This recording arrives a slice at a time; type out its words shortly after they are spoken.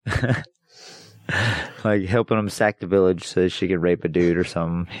Like helping them sack the village so she could rape a dude or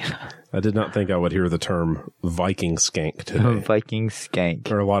something. I did not think I would hear the term Viking skank today. Viking skank.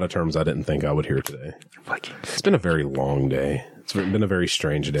 There are a lot of terms I didn't think I would hear today. Viking. It's been a very long day. It's been a very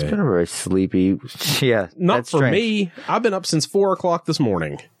strange day. It's been a very sleepy. Yeah. Not for strange. me. I've been up since 4 o'clock this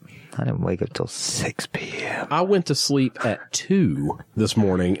morning. I didn't wake up till 6 p.m. I went to sleep at 2 this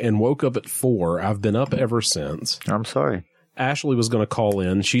morning and woke up at 4. I've been up ever since. I'm sorry. Ashley was going to call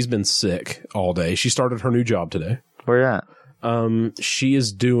in. She's been sick all day. She started her new job today. Where you at? She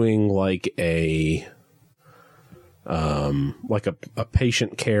is doing like a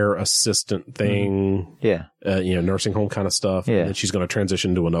patient care assistant thing. Yeah. Nursing home kind of stuff. Yeah. And then she's going to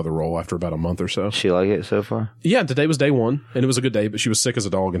transition to another role after about a month or so. She like it so far? Yeah. Today was day 1 and it was a good day, but she was sick as a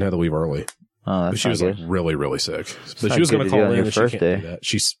dog and had to leave early. Oh, that's She was good. like really, really sick. But not she was good going to to do call on in your and she first can't day. do that.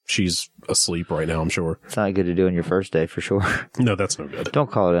 She's asleep right now, I'm sure. It's not good to do on your first day for sure. No, that's no good.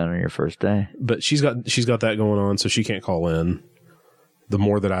 Don't call it in on your first day. But she's got that going on, so she can't call in. The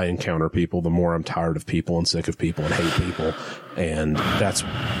more that I encounter people, the more I'm tired of people and sick of people and hate people. And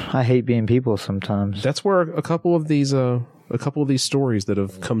I hate being people sometimes. that's where a couple of these stories that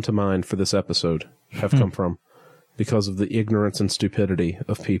have come to mind for this episode have come from, because of the ignorance and stupidity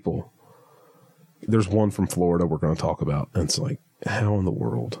of people. There's one from Florida we're going to talk about, and it's like, how in the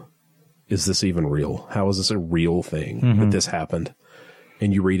world is this even real? How is this a real thing that this happened?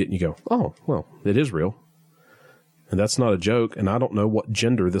 And you read it and you go, oh, well, it is real. And that's not a joke, and I don't know what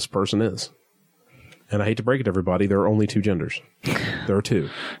gender this person is. And I hate to break it to everybody, there are only 2 genders. There are 2.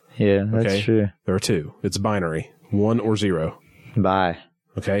 Yeah, that's Okay? true. There are 2. It's binary, 1 or 0. Bye.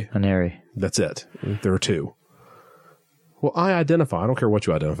 Okay? Binary. That's it. There are 2. Well, I don't care what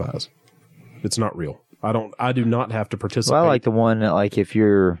you identify as. It's not real. I do not have to participate. Well, I like the one that, like, if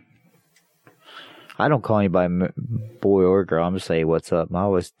you're, I don't call anybody boy or girl. I'm just saying what's up.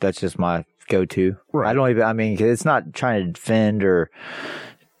 That's just my go-to. Right. I don't even, 'cause it's not trying to defend or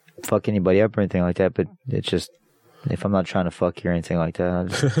fuck anybody up or anything like that, but it's just, if I'm not trying to fuck you or anything like that, I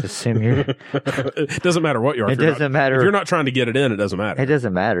just assume you're. It doesn't matter what you are. It doesn't matter. If you're not trying to get it in, it doesn't matter. It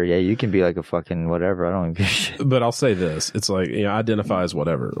doesn't matter. Yeah, you can be like a fucking whatever. I don't even give a shit. But I'll say this. It's like, identify as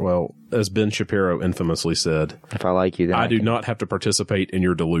whatever. Well, as Ben Shapiro infamously said, If I like you, then I do not have to participate in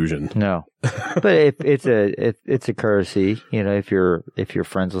your delusion. No, but if it's a courtesy, if you're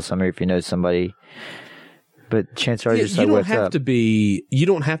friends with somebody, if you know somebody, but chances are just like, what's up? You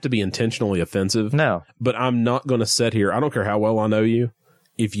don't have to be intentionally offensive. No, but I'm not going to sit here. I don't care how well I know you.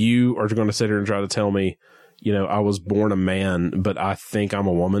 If you are going to sit here and try to tell me, I was born a man, but I think I'm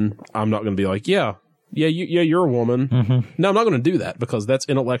a woman, I'm not going to be like, you're a woman. Mm-hmm. No, I'm not going to do that, because that's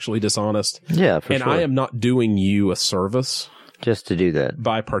intellectually dishonest. Yeah, for and sure. I am not doing you a service just to do that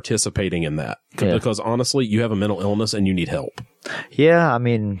by participating in that. Yeah. Because honestly, you have a mental illness and you need help. Yeah,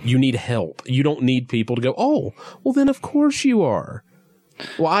 you need help. You don't need people to go, oh, well then of course you are.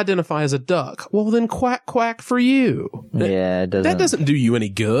 Well, I identify as a duck. Well, then quack, quack for you. Yeah, that doesn't do you any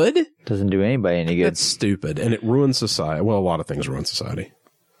good. Doesn't do anybody any good. That's stupid, and it ruins society. Well, a lot of things ruin society.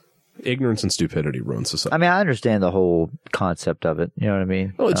 Ignorance and stupidity ruin society. I understand the whole concept of it. You know what I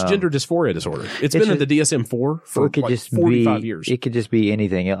mean? Well, it's gender dysphoria disorder. It's been in the DSM-4 for like 45 years. It could just be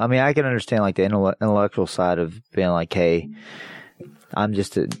anything. I can understand like the intellectual side of being like, hey, I'm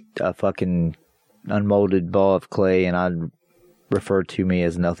just a fucking unmolded ball of clay, and I'd refer to me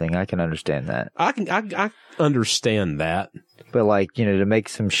as nothing. I can understand that. I understand that. But like, to make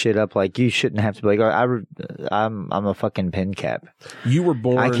some shit up, like you shouldn't have to be like, I'm a fucking pen cap. You were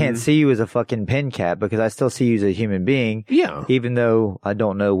born. I can't see you as a fucking pen cap because I still see you as a human being. Yeah. Even though I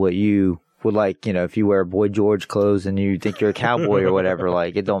don't know what you would like, if you wear Boy George clothes and you think you're a cowboy or whatever,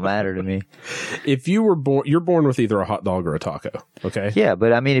 like it don't matter to me. If you were born, you're born with either a hot dog or a taco. Okay. Yeah,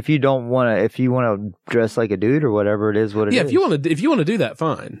 but if you want to dress like a dude or whatever, it is what it is. Yeah, if you want to do that,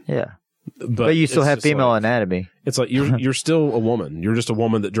 fine. Yeah. But you still have female anatomy. It's like you're still a woman. You're just a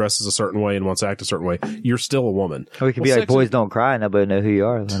woman that dresses a certain way and wants to act a certain way. You're still a woman. Or it could be like, boys don't cry. Nobody know who you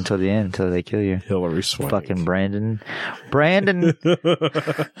are until the end, until they kill you. Hillary Swank. Fucking Brandon.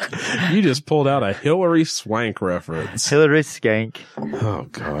 You just pulled out a Hillary Swank reference. Hillary Skank. Oh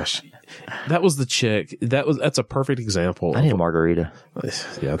gosh, that was the chick. That's a perfect example. I need a margarita.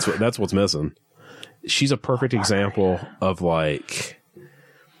 Yeah, that's what's missing. She's a perfect example of like.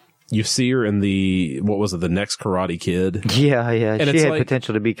 You see her in the next Karate Kid. Yeah. And she had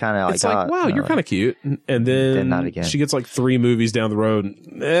potential to be kind of like, it's like, wow, you're kind of cute. And then not again. She gets like 3 movies down the road.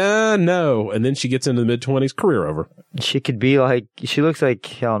 No. And then she gets into the mid-20s, career over. She could be like, she looks like,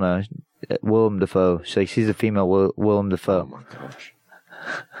 I don't know, Willem Dafoe. She's a female Willem Dafoe. Oh my gosh.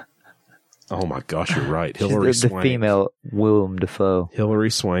 Oh my gosh, you're right. She's Hilary the Swank. female Willem Dafoe. Hilary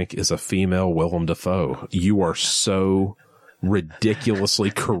Swank is a female Willem Dafoe. You are so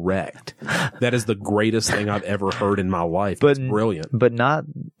ridiculously correct. That is the greatest thing I've ever heard in my life. It's brilliant. But not,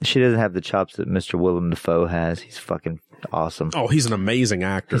 she doesn't have the chops that Mr. Willem Dafoe has. He's fucking awesome. Oh, he's an amazing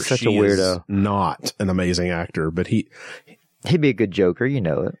actor. He's such a weirdo. Is not an amazing actor, but he'd be a good Joker. You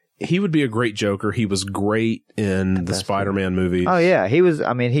know it. He would be a great Joker. He was great in the Spider-Man movies. Oh yeah, he was.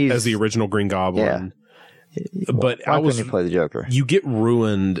 I mean, he's as the original Green Goblin. Yeah. But Why couldn't he play the Joker? You get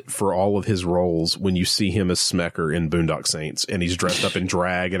ruined for all of his roles when you see him as Smecker in Boondock Saints, and he's dressed up in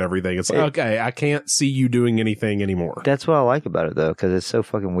drag and everything. It's like, okay, I can't see you doing anything anymore. That's what I like about it though, because it's so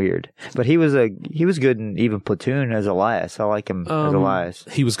fucking weird. But he was good in even Platoon as Elias. I like him as Elias.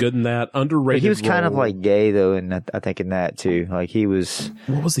 He was good in that. Underrated. But he was kind of role. like gay though, and I think in that too. Like he was.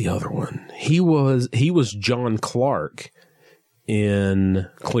 What was the other one? He was John Clark in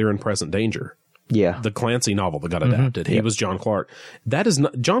Clear and Present Danger. Yeah. The Clancy novel that got adapted. He was John Clark. That is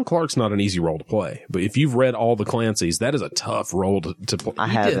not, John Clark's not an easy role to play, but if you've read all the Clancys, that is a tough role to play. I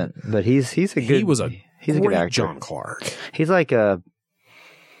haven't, but he's a good, he's a good great actor. John Clark. He's like a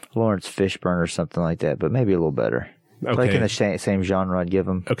Lawrence Fishburne or something like that, but maybe a little better. Okay. Like in the same genre I'd give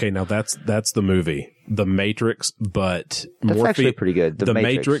him. Okay. Now that's the movie, The Matrix, but that's actually pretty good. The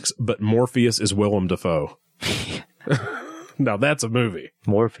Matrix, but Morpheus is Willem Dafoe. Now that's a movie.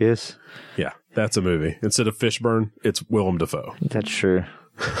 Morpheus. Yeah, that's a movie. Instead of Fishburne, it's Willem Dafoe. That's true.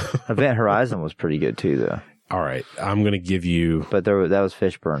 Event Horizon was pretty good too, though. All right, I'm going to give you... But that was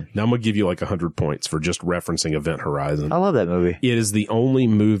Fishburne. Now I'm going to give you like 100 points for just referencing Event Horizon. I love that movie. It is the only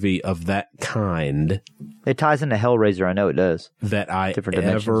movie of that kind... It ties into Hellraiser, I know it does. ...that I Different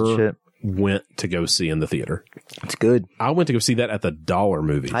dimensions and ever shit. went to go see in the theater. It's good. I went to go see that at the Dollar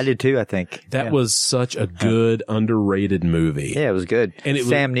Movies. I did too, I think. That was such a good, underrated movie. Yeah, it was good. And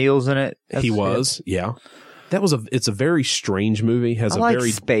Sam Neill's in it. He was, yeah. It's a very strange movie. Has I a like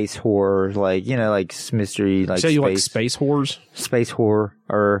very space horror, like mystery, like. Say you like space horrors? Space horror,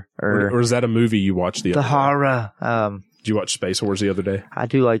 or is that a movie you watched the other day? horror. Did you watch Space Horrors the other day? I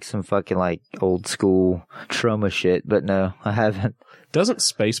do like some fucking like old school trauma shit, but no, I haven't. Doesn't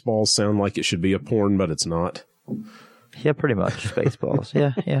Spaceballs sound like it should be a porn, but it's not? Yeah, pretty much. Spaceballs.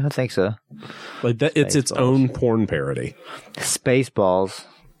 yeah, I think so. Like that, it's its own porn parody. Spaceballs.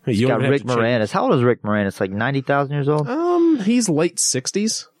 Hey, It's got Rick Moranis. How old is Rick Moranis? Like 90,000 years old? He's late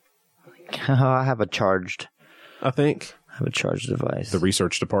 60s. I have a charged device. The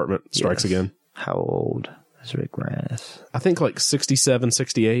research department strikes again. How old is Rick Moranis? I think like 67,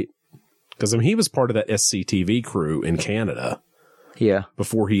 68. Because he was part of that SCTV crew in Canada. Yeah.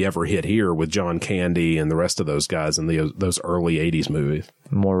 Before he ever hit here with John Candy and the rest of those guys in those early 80s movies.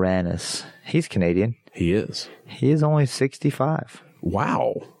 Moranis. He's Canadian. He is. He is only 65.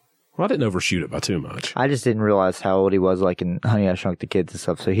 Wow. Well, I didn't overshoot it by too much. I just didn't realize how old he was, like in Honey, I Shrunk the Kids and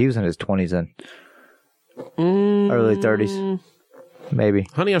stuff. So he was in his 20s then. Early 30s. Maybe.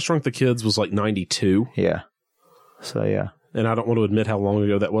 Honey, I Shrunk the Kids was like 92. Yeah. So, yeah. And I don't want to admit how long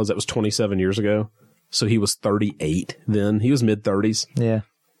ago that was. That was 27 years ago. So he was 38 then. He was mid-30s. Yeah.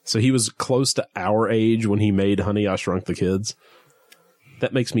 So he was close to our age when he made Honey, I Shrunk the Kids.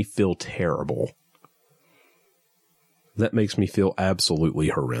 That makes me feel terrible. That makes me feel absolutely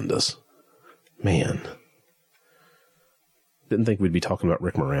horrendous. Man. Didn't think we'd be talking about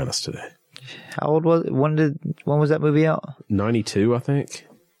Rick Moranis today. How old was it? When was that movie out? 92, I think.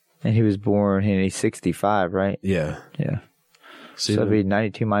 And he was born, and he's 65, right? Yeah. Yeah. See, so it'd be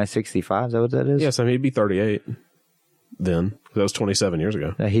 92 minus 65, is that what that is? Yes, I mean, he'd be 38 then. That was 27 years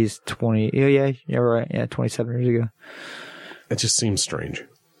ago. Yeah, he's 20. Yeah, you're right. Yeah, 27 years ago. It just seems strange.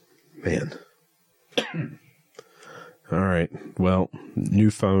 Man. All right. Well,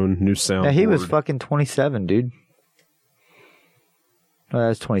 new phone, new sound. Yeah, he was fucking 27, dude. Well, that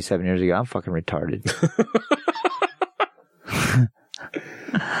was 27 years ago. I'm fucking retarded.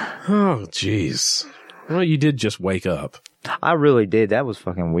 Oh, jeez. Well, you did just wake up. I really did. That was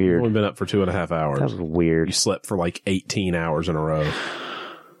fucking You've weird. only been up for 2.5 hours. That was weird. You slept for like 18 hours in a row.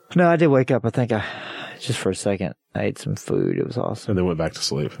 No, I did wake up. I think just for a second, I ate some food. It was awesome. And then went back to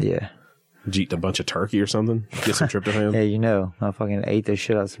sleep. Yeah. Did you eat a bunch of turkey or something? Get some tryptophan? Yeah, I fucking ate the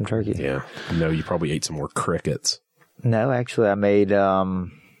shit out of some turkey. Yeah. No, you probably ate some more crickets. No, actually, I made, I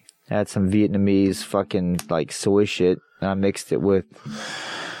had some Vietnamese fucking, like, soy shit, and I mixed it with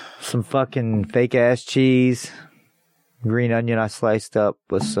some fucking fake-ass cheese, green onion I sliced up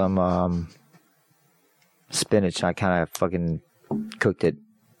with some, spinach. I kind of fucking cooked it,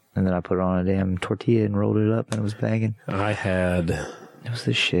 and then I put it on a damn tortilla and rolled it up, and it was banging. I had... It was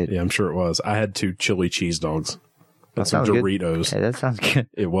the shit. Yeah, I'm sure it was. I had 2 chili cheese dogs. and some Doritos. Hey, that sounds good.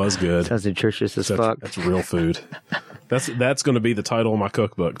 It was good. Sounds nutritious as fuck. That's real food. That's going to be the title of my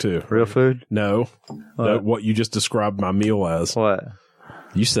cookbook too. Real food? No, what you just described my meal as. What?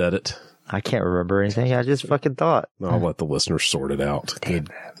 You said it. I can't remember anything. I just fucking thought. I'll let the listeners sort it out. Good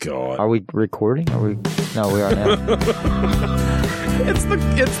God. Are we recording? No, we are now. It's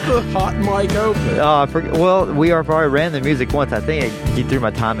the hot mic open. Oh, I forget. Well, we already ran the music once. I think you threw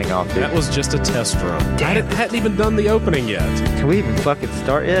my timing off, dude. That was just a test run. I hadn't even done the opening yet. Can we even fucking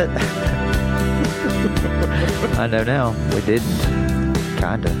start yet? I know now. We didn't.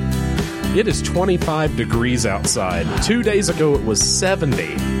 Kinda. It is 25 degrees outside. 2 days ago, it was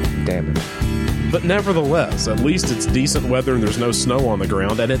 70. Damn it. But nevertheless, at least it's decent weather and there's no snow on the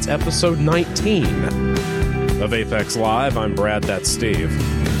ground, and it's episode 19 of Apex Live. I'm Brad, that's Steve.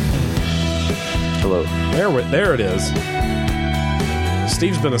 Hello. There it is.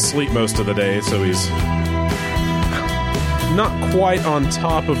 Steve's been asleep most of the day, so he's not quite on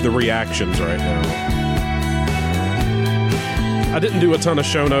top of the reactions right now. I didn't do a ton of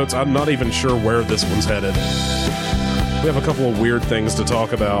show notes. I'm not even sure where this one's headed. We have a couple of weird things to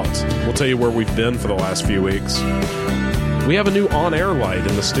talk about. We'll tell you where we've been for the last few weeks. We have a new on-air light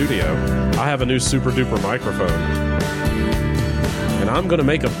in the studio. I have a new super-duper microphone. And I'm going to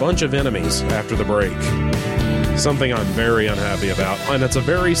make a bunch of enemies after the break. Something I'm very unhappy about, and it's a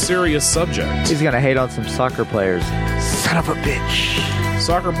very serious subject. He's going to hate on some soccer players. Son of a bitch.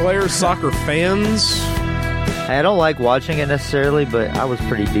 Soccer players, soccer fans. I don't like watching it necessarily, but I was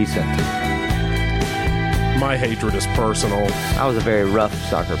pretty decent. My hatred is personal. I was a very rough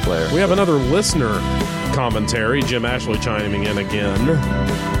soccer player. We have another listener commentary. Jim Ashley chiming in again.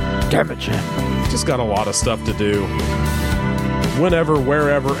 Damn it, Jim. Just got a lot of stuff to do. Whenever,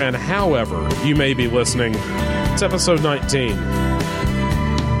 wherever, and however you may be listening, it's episode 19.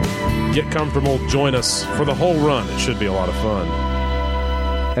 Get comfortable, join us for the whole run. It should be a lot of fun.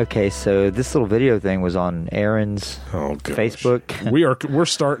 Okay, so this little video thing was on Aaron's Facebook. We're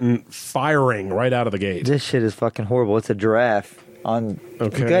starting firing right out of the gate. This shit is fucking horrible. It's a giraffe on.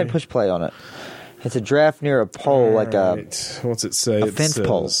 Okay. Go ahead and push play on it. It's a giraffe near a pole, like what's it say? A fence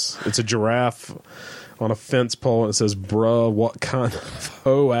pole. It's a giraffe on a fence pole, and it says, "Bruh, what kind of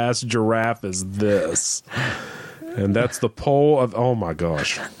hoe ass giraffe is this?" And that's the pole of. Oh my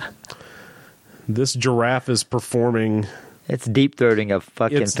gosh, this giraffe is performing. It's deep-throating a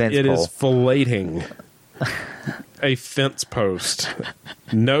fucking fence pole. It is filleting a fence post.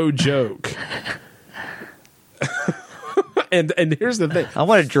 No joke. and here's the thing. I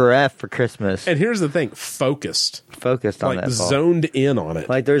want a giraffe for Christmas. And here's the thing. Focused on that pole. Zoned in on it.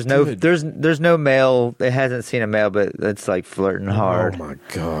 Like there's no male. It hasn't seen a male, but it's like flirting hard. Oh my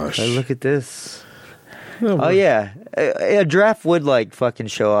gosh. Like, look at this. Oh yeah, a giraffe would like fucking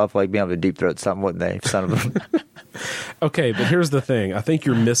show off like being able to deep throat something, wouldn't they? Son of a. Okay, but here's the thing. I think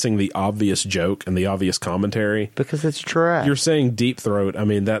you're missing the obvious joke and the obvious commentary. Because it's giraffe. You're saying deep throat. I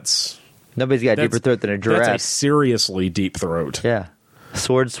mean, nobody's got a deeper throat than a giraffe. That's a seriously deep throat. Yeah.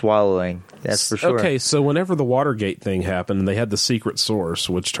 Sword swallowing. That's for sure. Okay, so whenever the Watergate thing happened, and they had the secret source,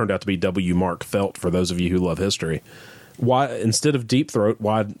 which turned out to be W. Mark Felt, for those of you who love history. Why, instead of deep throat,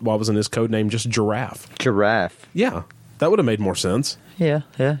 why wasn't his code name just giraffe? Giraffe. Yeah, that would have made more sense. Yeah,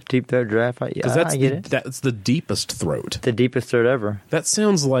 deep throat giraffe. I get it. That's the deepest throat. The deepest throat ever. That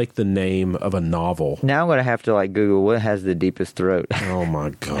sounds like the name of a novel. Now I'm going to have to like Google what has the deepest throat. Oh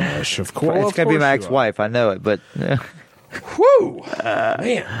my gosh, of course. It's going to be my ex-wife, I know it, but... Whew!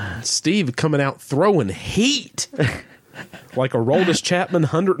 Man, Steve coming out throwing heat. Like a Roldis Chapman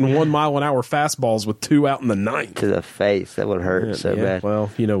 101 mile an hour fastballs with 2 out in the ninth. To the face. That would hurt so bad. Well,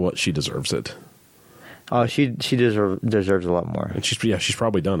 you know what? She deserves it. Oh, she deserves a lot more. And she's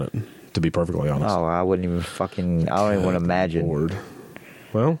probably done it, to be perfectly honest. Oh, I wouldn't even fucking... I don't even want to imagine. Lord.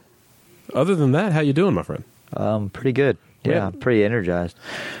 Well, other than that, how you doing, my friend? Pretty good. Yeah, I'm pretty energized.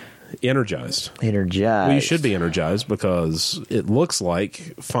 Energized. Well, you should be energized because it looks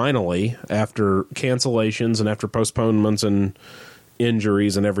like finally, after cancellations and after postponements and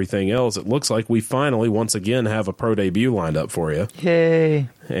injuries and everything else, it looks like we finally once again have a pro debut lined up for you. Yay.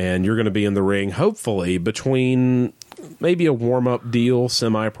 And you're going to be in the ring, hopefully, between maybe a warm-up deal,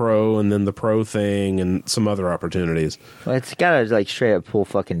 semi-pro, and then the pro thing and some other opportunities. Well, it's got to like straight up pull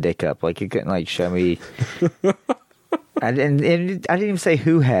fucking dick up. Like you couldn't like show me... I didn't even say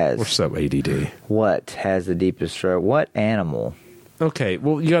who has. We're so ADD. What has the deepest throat? What animal? Okay,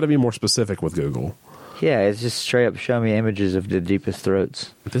 well, you got to be more specific with Google. Yeah, it's just straight up show me images of the deepest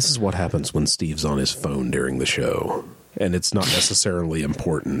throats. This is what happens when Steve's on his phone during the show, and it's not necessarily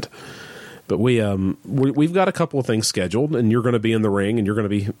important. But we've got a couple of things scheduled, and you're going to be in the ring, and you're going to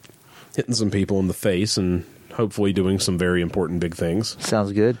be hitting some people in the face, and hopefully doing some very important big things.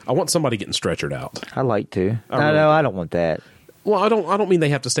 Sounds good. I want somebody getting stretchered out. I'd like to. really No, I don't want that. Well, I don't mean they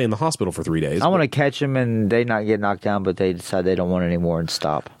have to stay in the hospital for 3 days. I want to catch them and they not get knocked down, but they decide they don't want it anymore and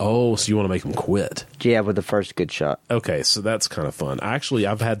stop. Oh, so you want to make them quit? Yeah, with the first good shot. Okay, so that's kind of fun.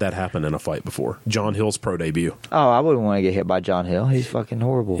 I've had that happen in a fight before. John Hill's pro debut. Oh, I wouldn't want to get hit by John Hill. He's fucking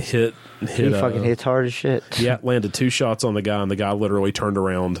horrible. He fucking hits hard as shit. Yeah, landed 2 shots on the guy, and the guy literally turned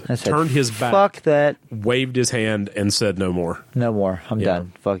around, turned his back, fuck that, waved his hand, and said no more. No more. I'm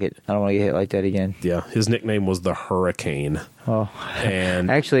done. Fuck it. I don't want to get hit like that again. Yeah, his nickname was the Hurricane. Oh,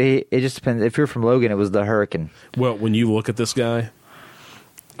 and actually, it just depends. If you're from Logan, it was the Hurricane. Well, when you look at this guy,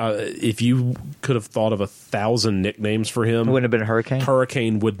 if you could have thought of 1,000 nicknames for him, It wouldn't have been a Hurricane?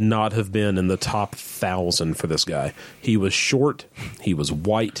 Hurricane would not have been in the top 1,000 for this guy. He was short, he was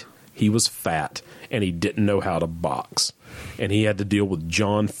white, he was fat, and he didn't know how to box. And he had to deal with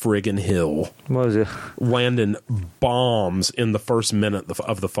John friggin' Hill. What was it? Landing bombs in the first minute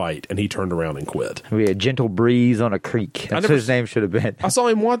of the fight, and he turned around and quit. We had Gentle Breeze on a Creek. That's what his name should have been. I saw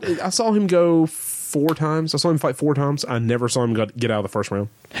him go 4 times. I saw him fight 4 times. I never saw him get out of the first round.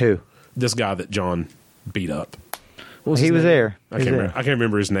 Who? This guy that John beat up. He was there. I can't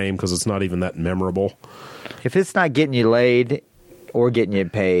remember his name because it's not even that memorable. If it's not getting you laid or getting you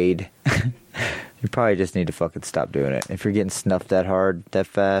paid, you probably just need to fucking stop doing it. If you're getting snuffed that hard, that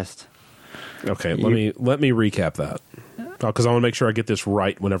fast. Okay, let me recap that. Because I want to make sure I get this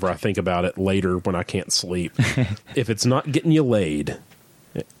right whenever I think about it later when I can't sleep. If it's not getting you laid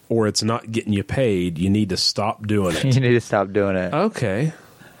or it's not getting you paid, you need to stop doing it. You need to stop doing it. Okay.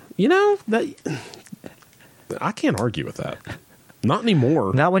 I can't argue with that. Not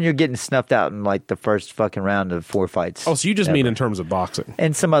anymore. Not when you're getting snuffed out in like the first fucking round of 4 fights. Oh, so you just mean in terms of boxing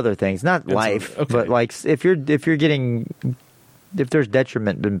and some other things, not life, but like if there's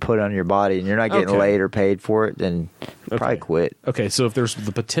detriment been put on your body and you're not getting laid or paid for it, then probably quit. Okay, so if there's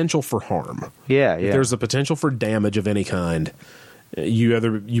the potential for harm, if there's the potential for damage of any kind, you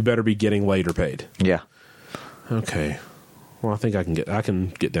better be getting laid or paid. Yeah. Okay. Well, I think I can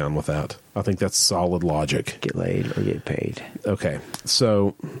get down with that. I think that's solid logic. Get laid or get paid. Okay.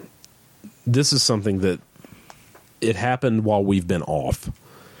 So this is something that it happened while we've been off.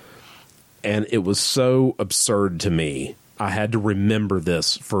 And it was so absurd to me. I had to remember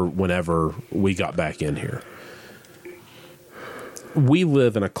this for whenever we got back in here. We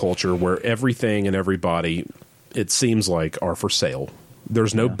live in a culture where everything and everybody, it seems like, are for sale.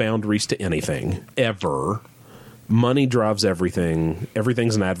 There's no boundaries to anything, ever. Money drives everything.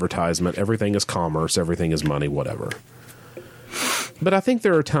 Everything's an advertisement. Everything is commerce. Everything is money, whatever. But I think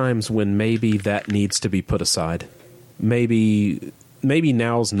there are times when maybe that needs to be put aside. Maybe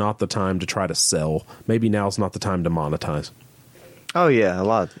now's not the time to try to sell. Maybe now's not the time to monetize. Oh, yeah, a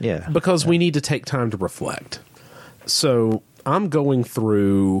lot, yeah. Because we need to take time to reflect. So I'm going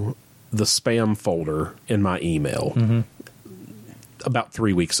through the spam folder in my email. About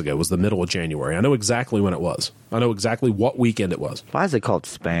 3 weeks ago. It was the middle of January. I know exactly when it was. I know exactly what weekend it was. Why is it called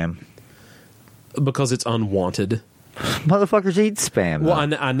spam? Because it's unwanted. Motherfuckers eat spam.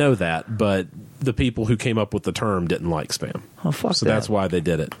 Well, I know that, but the people who came up with the term didn't like spam. Oh, fuck so that. that's why they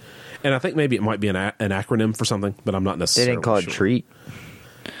did it. And I think maybe it might be an acronym for something, but I'm not necessarily They didn't call it treat.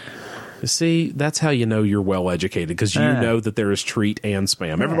 See, that's how you know you're well educated, because you know that there is treat and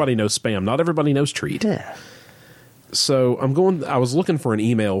spam. Yeah. Everybody knows spam. Not everybody knows treat. Yeah. So I was looking for an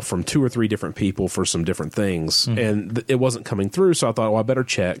email from 2 or 3 different people for some different things, and it wasn't coming through. So I thought, well, I better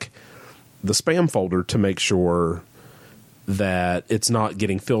check the spam folder to make sure that it's not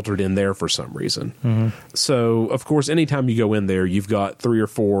getting filtered in there for some reason. So, of course, anytime you go in there, you've got 3 or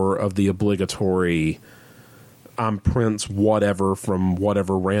 4 of the obligatory I'm Prince whatever from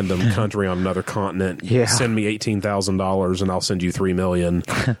whatever random country on another continent. Yeah. Send me $18,000 and I'll send you $3 million.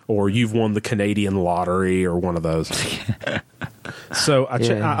 Or you've won the Canadian lottery or one of those. So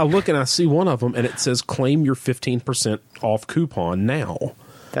I look and I see one of them and it says claim your 15% off coupon now.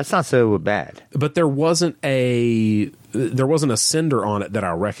 That's not so bad. But there wasn't a sender on it that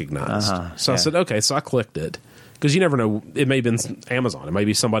I recognized. So I said, okay, so I clicked it. Because you never know. It may have been Amazon. It may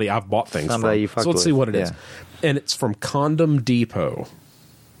be somebody I've bought things from. So let's see what it is. And it's from Condom Depot.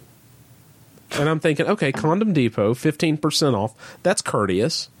 And I'm thinking, okay, Condom Depot, 15% off. That's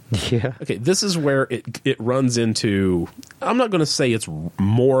courteous. Yeah. Okay, this is where it runs into, I'm not going to say it's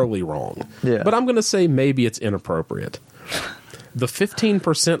morally wrong. Yeah. But I'm going to say maybe it's inappropriate. The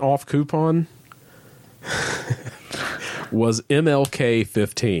 15% off coupon was MLK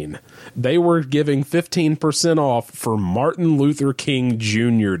 15. They were giving 15% off for Martin Luther King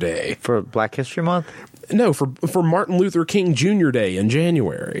Jr. Day. For Black History Month? No, for Martin Luther King Jr. Day in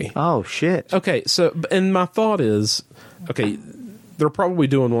January. Oh, shit. Okay, so, and my thought is, okay, they're probably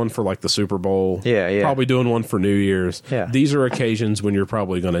doing one for, like, the Super Bowl. Yeah. Probably doing one for New Year's. Yeah. These are occasions when you're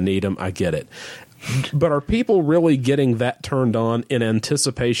probably going to need them. I get it. But are people really getting that turned on in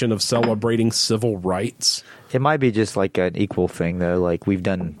anticipation of celebrating civil rights? It might be just like an equal thing, though. Like, we've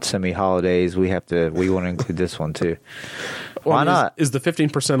done so many holidays, we want to include this one, too. Well, Why not? Is the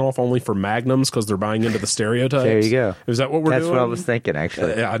 15% off only for Magnums because they're buying into the stereotypes? There you go. Is that what we're doing? That's what I was thinking,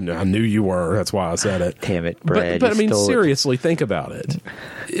 actually. I knew you were. That's why I said it. Damn it, Brad. But I mean, seriously, think about it.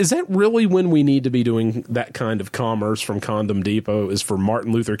 Is that really when we need to be doing that kind of commerce from Condom Depot is for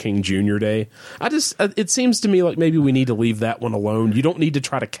Martin Luther King Jr. Day? It seems to me like maybe we need to leave that one alone. You don't need to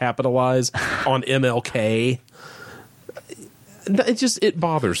try to capitalize on MLK. It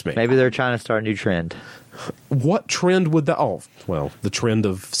bothers me. Maybe they're trying to start a new trend. What trend would that? Oh, well, the trend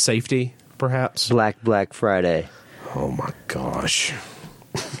of safety, perhaps. Black Friday. Oh my gosh!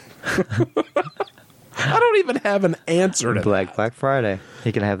 I don't even have an answer to Black Friday.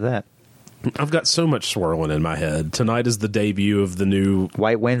 You can have that. I've got so much swirling in my head. Tonight is the debut of the new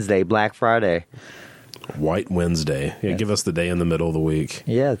White Wednesday, Black Friday. White Wednesday. Yeah, give us the day in the middle of the week.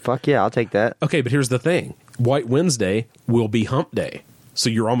 Yeah, fuck yeah, I'll take that. Okay, but here's the thing. White Wednesday will be hump day. So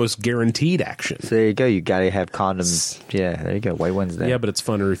you're almost guaranteed action. So there you go. You got to have condoms. Yeah, there you go. White Wednesday. Yeah, but it's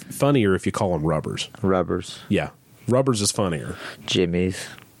funnier if you call them rubbers. Rubbers. Yeah, rubbers is funnier. Jimmies.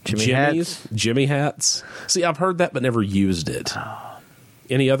 Jimmy hats. See, I've heard that but never used it.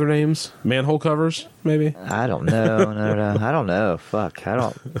 Any other names? Manhole covers, maybe? I don't know. No. I don't know. Fuck. I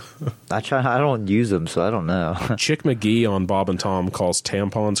don't use them, so I don't know. Chick McGee on Bob and Tom calls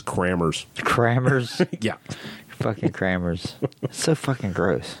tampons crammers. Crammers? Yeah. Fucking crammers. It's so fucking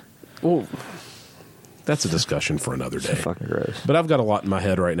gross. Well, that's a discussion for another day. So fucking gross. But I've got a lot in my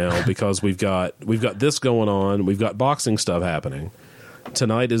head right now because we've got this going on. We've got boxing stuff happening.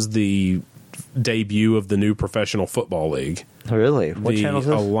 Tonight is the debut of the new Professional Football League. Really? What the channel is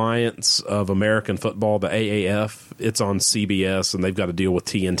this? Alliance of American Football, the AAF. It's on CBS, and they've got to deal with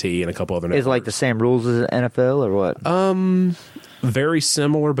TNT and a couple other networks. Is it like the same rules as the NFL or what? Very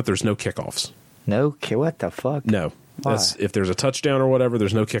similar, but there's no kickoffs. No? What the fuck? No. Why? If there's a touchdown or whatever,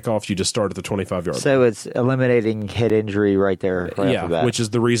 there's no kickoffs. You just start at the 25-yard line. So it's eliminating head injury right there. Right off the bat. Which is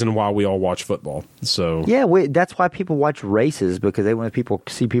the reason why we all watch football. So yeah, that's why people watch races, because they want to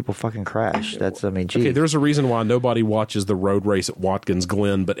see people fucking crash. Geez. Okay, there's a reason why nobody watches the road race at Watkins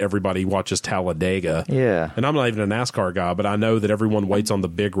Glen, but everybody watches Talladega. Yeah. And I'm not even a NASCAR guy, but I know that everyone waits on the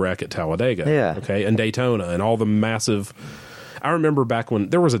big wreck at Talladega. Yeah. Okay, and Daytona and all the massive. I remember back when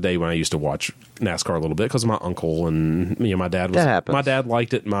there was a day when I used to watch NASCAR a little bit because my uncle and my dad was. That happens. My dad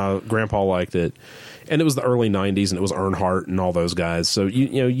liked it, my grandpa liked it, and it was the early '90s, and it was Earnhardt and all those guys. So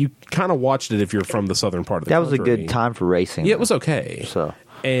you kind of watched it if you're from the southern part of the country. That was a good time for racing. Yeah, it was okay. So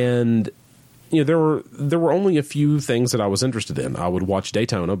and there were only a few things that I was interested in. I would watch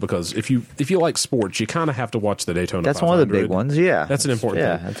Daytona because if you like sports, you kind of have to watch the Daytona. That's 500. one of the big ones. Yeah, that's an important thing.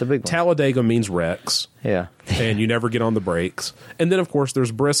 Yeah, that's a big one. Talladega means wrecks. Yeah, and you never get on the brakes. And then of course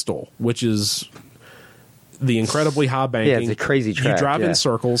there's Bristol, which is the incredibly high banking. Yeah, it's a crazy track. You drive in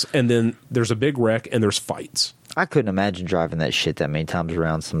circles, and then there's a big wreck, and there's fights. I couldn't imagine driving that shit that many times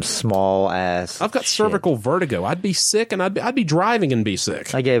around some small ass. I've got cervical vertigo. I'd be sick, and I'd be driving and be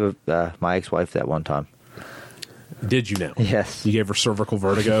sick. I gave my ex-wife that one time. Did you now? Yes. You gave her cervical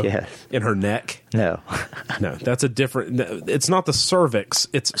vertigo? Yes. In her neck? No. No, that's a different. It's not the cervix.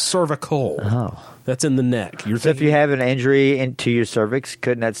 It's cervical. Oh. That's in the neck. So if you have an injury into your cervix,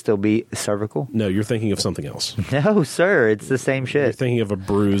 couldn't that still be cervical? No, you're thinking of something else. No, sir. It's the same shit. You're thinking of a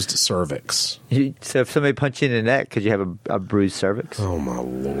bruised cervix. So if somebody punched you in the neck, could you have a bruised cervix? Oh, my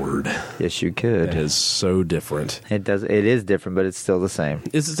Lord. Yes, you could. That is so different. It is different, but it's still the same.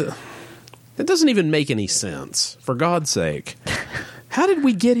 It doesn't even make any sense. For God's sake. How did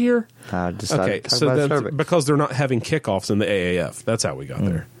we get here? Okay, so because they're not having kickoffs in the AAF. That's how we got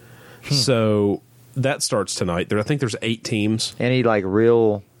there. So that starts tonight. I think there's 8 teams. Any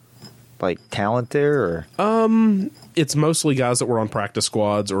real talent there, or it's mostly guys that were on practice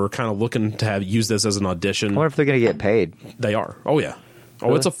squads or kind of looking to use this as an audition. I wonder if they're going to get paid. They are. Oh yeah. Oh,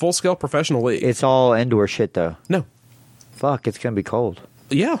 Really? It's a full scale professional league. It's all indoor shit though. No. Fuck, it's going to be cold.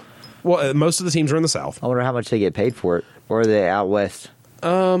 Yeah. Well, most of the teams are in the South. I wonder how much they get paid for it, or are they out west?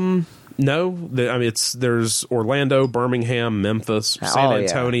 No, there's Orlando, Birmingham, Memphis, San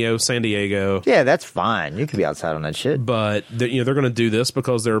Antonio, San Diego. Yeah, that's fine. You could be outside on that shit. But they're going to do this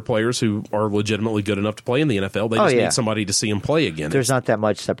because there are players who are legitimately good enough to play in the NFL. They just need somebody to see them play again. There's not that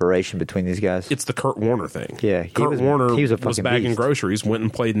much separation between these guys. It's the Kurt Warner thing. Yeah, Kurt Warner was bagging beast. groceries, went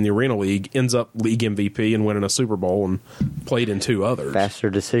and played in the Arena League, ends up league MVP and winning a Super Bowl and played in 2 others. Faster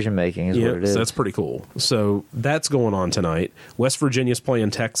decision making is what it is. So that's pretty cool. So that's going on tonight. West Virginia's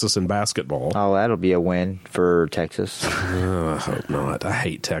playing Texas in basketball. Oh, that'll be a win for Texas. I hope not. I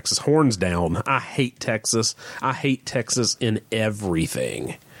hate Texas. Horns down. I hate Texas. I hate Texas in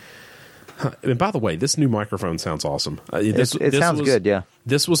everything. And by the way, this new microphone sounds awesome. It sounds good, yeah.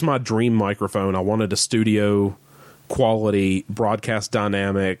 This was my dream microphone. I wanted a studio quality, broadcast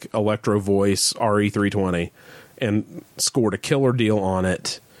dynamic, electro voice RE320, and scored a killer deal on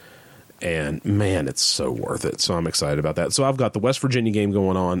it. And, man, it's so worth it. So I'm excited about that. So I've got the West Virginia game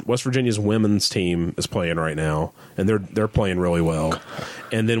going on. West Virginia's women's team is playing right now, and they're playing really well.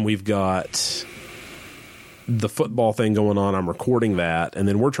 And then we've got the football thing going on. I'm recording that, and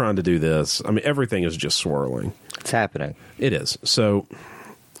then we're trying to do this. I mean, everything is just swirling. It's happening. It is. So,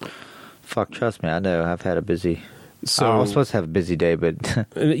 fuck, trust me, I know. I've had a busy... I was supposed to have a busy day, but...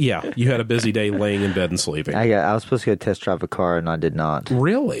 yeah, you had a busy day laying in bed and sleeping. I was supposed to go test drive a car, and I did not.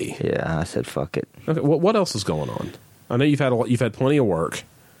 Really? Yeah, I said fuck it. Okay, what else is going on? I know you've had plenty of work.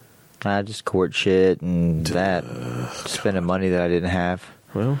 I just court shit and spending money that I didn't have.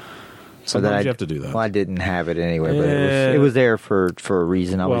 Well... Sometimes you have to do that. Well, I didn't have it anyway, but it was there for a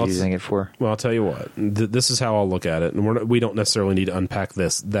reason I was using it for. Well, I'll tell you what. This is how I'll look at it, and we don't necessarily need to unpack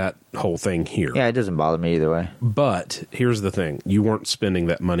that whole thing here. Yeah, it doesn't bother me either way. But here's the thing. You weren't spending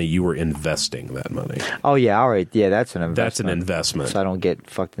that money. You were investing that money. Oh, yeah, all right. Yeah, that's an investment. That's an investment. So I don't get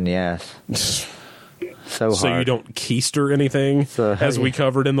fucked in the ass. So you don't keister anything, as we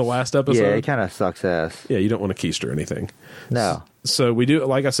covered in the last episode? Yeah, it kind of sucks ass. Yeah, you don't want to keister anything. No. So we do,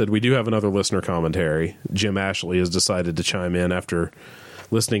 like I said, we do have another listener commentary. Jim Ashley has decided to chime in after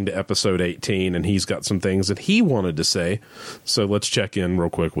listening to episode 18, and he's got some things that he wanted to say. So let's check in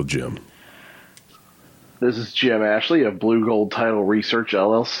real quick with Jim. This is Jim Ashley of Blue Gold Title Research,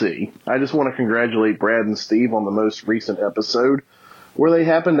 LLC. I just want to congratulate Brad and Steve on the most recent episode, where they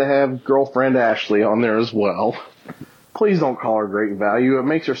happen to have girlfriend Ashley on there as well. Please don't call her great value. It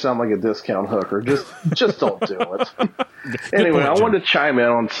makes her sound like a discount hooker. Just don't do it. Anyway, I wanted to chime in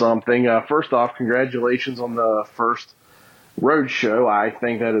on something. First off, congratulations on the first road show. I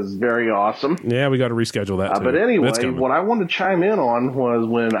think that is very awesome. Yeah, we got to reschedule that too. But anyway, what I wanted to chime in on was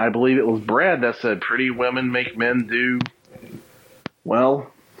when I believe it was Brad that said pretty women make men do,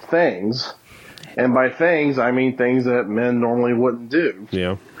 well, things. And by things, I mean things that men normally wouldn't do.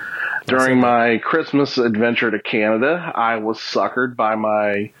 Yeah. During my Christmas adventure to Canada, I was suckered by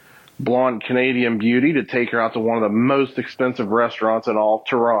my blonde Canadian beauty to take her out to one of the most expensive restaurants in all of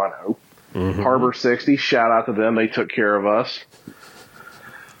Toronto. Mm-hmm. Harbor 60, shout out to them. They took care of us.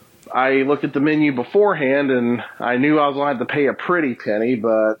 I looked at the menu beforehand, and I knew I was going to have to pay a pretty penny,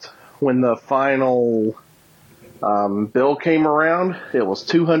 but when the final bill came around, it was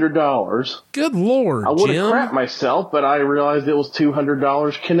 $200. Good Lord, I would Jim. have crapped myself, but I realized it was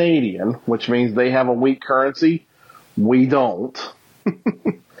 $200 Canadian, which means they have a weak currency. We don't.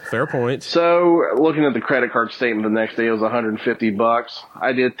 Fair point. So, looking at the credit card statement the next day, it was $150.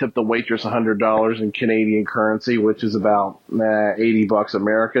 I did tip the waitress $100 in Canadian currency, which is about $80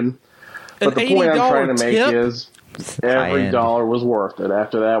 American. But the point I'm trying to make is every dollar was worth it.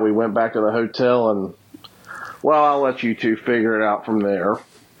 After that, we went back to the hotel and, well, I'll let you two figure it out from there.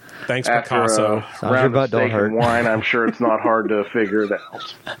 Thanks, Picasso. After a round of steak and wine, I'm sure it's not hard to figure it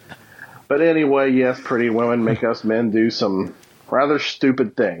out. But anyway, yes, pretty women make us men do some rather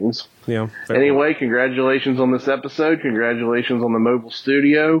stupid things. Yeah. Anyway, congratulations on this episode. Congratulations on the mobile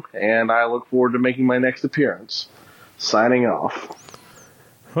studio. And I look forward to making my next appearance. Signing off.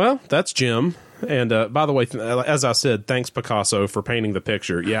 Well, that's Jim. And by the way, as I said, thanks Picasso for painting the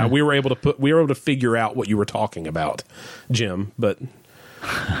picture. Yeah, we were able to figure out what you were talking about, Jim. But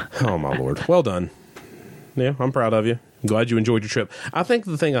oh my Lord, well done. Yeah, I'm proud of you. Glad you enjoyed your trip. I think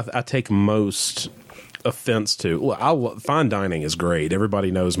the thing I take most offense to, fine dining is great. Everybody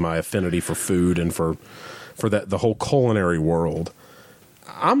knows my affinity for food and for the whole culinary world.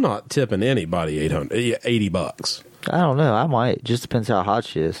 I'm not tipping anybody $80. I don't know. I might. Just depends how hot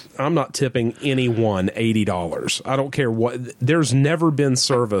she is. I'm not tipping anyone $80. I don't care what. There's never been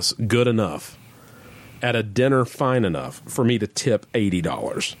service good enough at a dinner fine enough for me to tip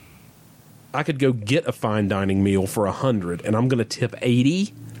 $80. I could go get a fine dining meal for $100, and I'm going to tip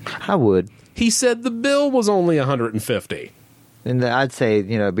 $80. I would. He said the bill was only $150. And I'd say,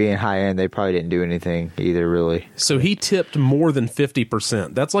 being high end, they probably didn't do anything either, really. So he tipped more than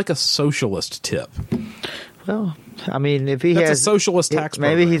 50%. That's like a socialist tip. Well, I mean, if he That's has a socialist tax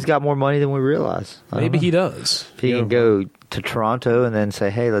maybe program. He's got more money than we realize. Maybe he does. If he can go to Toronto and then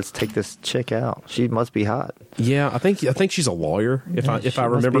say, "Hey, let's take this chick out. She must be hot." Yeah, I think she's a lawyer. If I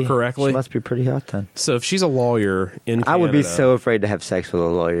remember correctly, she must be pretty hot then. So if she's a lawyer in Canada, I would be so afraid to have sex with a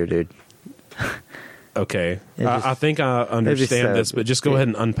lawyer, dude. Okay, I think I understand this, but just go ahead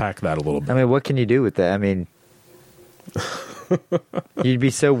and unpack that a little bit. I mean, what can you do with that? I mean, you'd be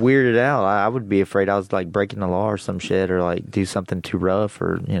so weirded out. I would be afraid I was like breaking the law or some shit, or like do something too rough,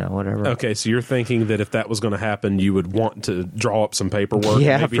 or whatever. Okay, so you're thinking that if that was going to happen, you would want to draw up some paperwork,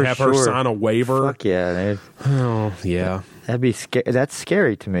 yeah, maybe for have sure. her sign a waiver. Fuck yeah, dude. Oh yeah, that'd be that's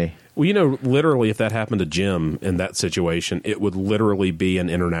scary to me. Well, literally, if that happened to Jim in that situation, it would literally be an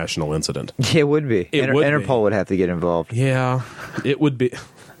international incident. It would be. Interpol would have to get involved. Yeah, it would be.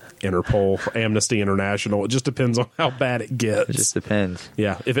 Interpol, Amnesty International. It just depends on how bad it gets. It just depends.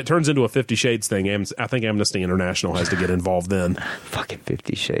 Yeah, if it turns into a 50 Shades thing, I think Amnesty International has to get involved then. Fucking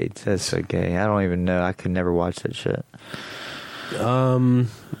 50 Shades. That's so gay. I don't even know. I could never watch that shit.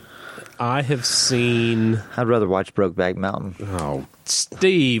 I have seen... I'd rather watch Brokeback Mountain. Oh,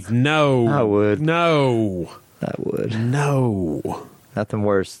 Steve, no. I would. No. I would. No. Nothing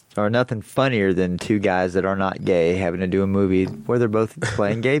worse or nothing funnier than two guys that are not gay having to do a movie where they're both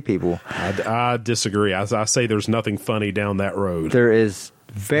playing gay people. I disagree. I say there's nothing funny down that road. There is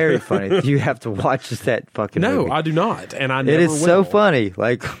very funny. You have to watch that fucking movie. No, I do not, and I never will. It is so will. funny.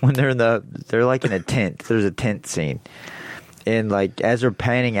 Like when they're like in a tent. There's a tent scene, and like as they're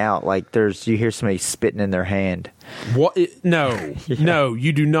panning out, like you hear somebody spitting in their hand. What? No, yeah. No,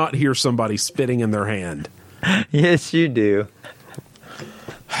 you do not hear somebody spitting in their hand. Yes, you do.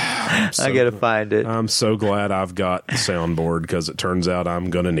 I gotta find it. I'm so glad I've got the soundboard because it turns out I'm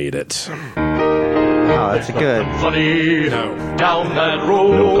gonna need it. Oh, that's good. Funny down that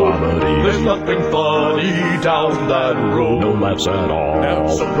road. No comedy. There's nothing funny down that road. No laughs at all. No.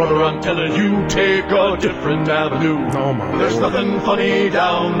 So brother, I'm telling you, take a different avenue. Oh my There's Lord. nothing funny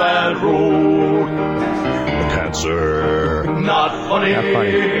down that road. Cancer. Not funny. Not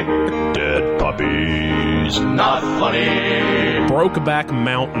funny. Dead puppies. Not funny. Brokeback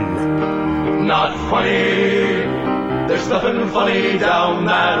Mountain. Not funny. There's nothing funny down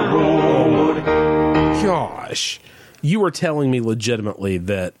that road. Gosh, you are telling me legitimately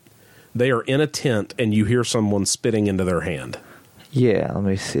that they are in a tent and you hear someone spitting into their hand. Yeah, let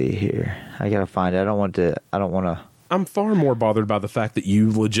me see here. I gotta find it. I don't want to. I'm far more bothered by the fact that you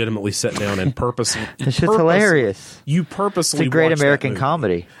legitimately sat down and purposely. It's just hilarious. You purposely. It's a great watched that American movie.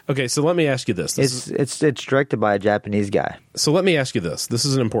 comedy. Okay, so let me ask you this. It's directed by a Japanese guy. So let me ask you this. This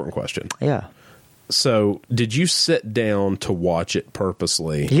is an important question. Yeah. So, did you sit down to watch it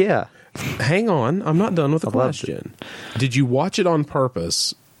purposely? Yeah. Hang on, I'm not done with the I loved question. Did you watch it on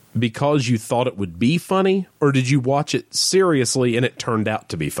purpose because you thought it would be funny, or did you watch it seriously and it turned out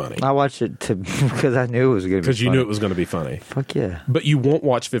to be funny? I watched it because I knew it was going to be funny. Because you knew it was going to be funny. Fuck yeah. But you won't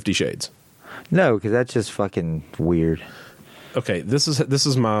watch 50 Shades. No, because that's just fucking weird. Okay, this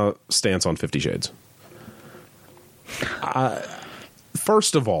is my stance on 50 Shades.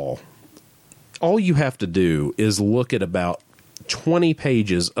 First of all you have to do is look at about 20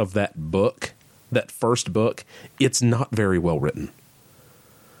 pages of that book, that first book. It's not very well written.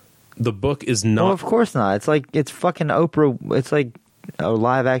 The book is not. Well, of course not. It's fucking Oprah. It's like a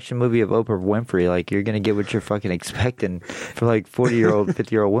live action movie of Oprah Winfrey. Like you're gonna get what you're fucking expecting for like 40-year-old,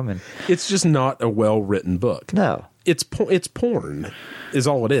 50-year-old women. It's just not a well written book. No, it's porn, is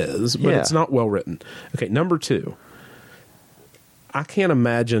all it is. But it's not well written. Okay, number 2. I can't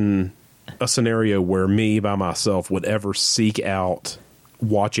imagine a scenario where me by myself would ever seek out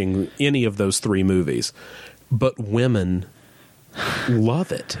watching any of those 3 movies, but women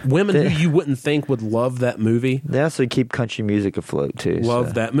love it. Women who you wouldn't think would love that movie. They also keep country music afloat too.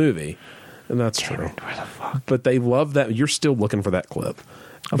 Love that movie, and that's true. Where the fuck? But they love that. You're still looking for that clip,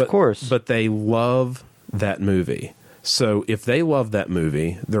 Of course. But they love that movie. So if they love that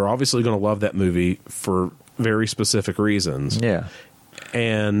movie, they're obviously going to love that movie for very specific reasons. Yeah.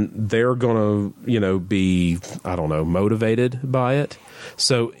 And they're going to, be, I don't know, motivated by it.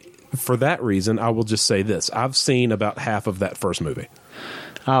 So for that reason, I will just say this. I've seen about half of that first movie.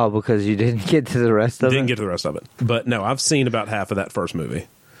 Oh, because you didn't get to the rest of it? Didn't get to the rest of it. But no, I've seen about half of that first movie.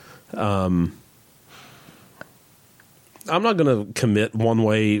 I'm not going to commit one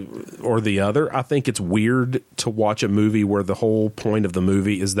way or the other. I think it's weird to watch a movie where the whole point of the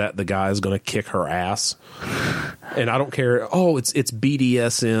movie is that the guy is going to kick her ass. And I don't care. Oh, it's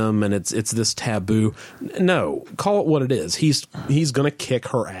BDSM and it's this taboo. No, call it what it is. He's gonna kick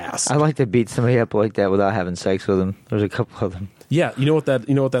her ass. I like to beat somebody up like that without having sex with them. There's a couple of them. Yeah, you know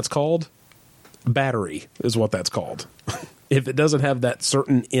what that's called? Battery is what that's called. If it doesn't have that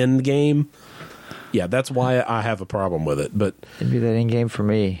certain end game, yeah, that's why I have a problem with it. But it'd be that end game for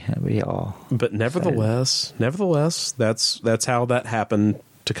me. That'd be all. But nevertheless, that's how that happened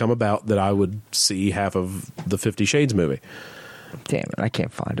to come about. That I would see half of the 50 Shades movie. Damn it, I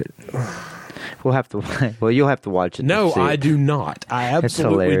can't find it. We'll have to. Well, you'll have to watch it. No, I do not. I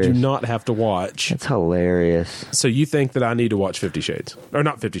absolutely do not have to watch. It's hilarious. So you think that I need to watch 50 Shades, or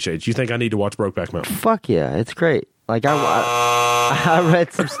not 50 Shades? You think I need to watch Brokeback Mountain? Fuck yeah, it's great. Like I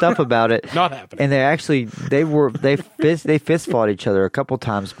read some stuff about it. Not happening. And they fist fought each other a couple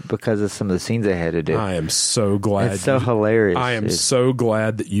times because of some of the scenes they had to do. I am so glad. It's so hilarious. I am so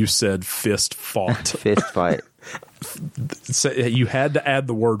glad that you said fist fought. Fist fight. So you had to add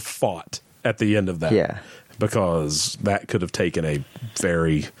the word fought at the end of that. Yeah. Because that could have taken a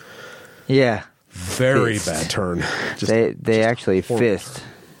very bad turn. They actually fist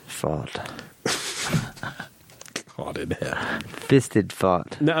fought. God in heaven. Fisted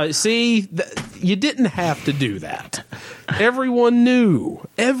fought. No, see, you didn't have to do that. Everyone knew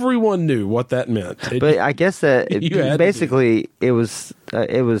what that meant. But I guess that basically it was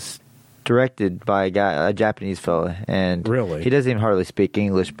directed by a Japanese fella, and really, he doesn't even hardly speak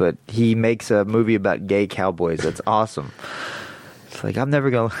English, but he makes a movie about gay cowboys. That's awesome. It's like, I'm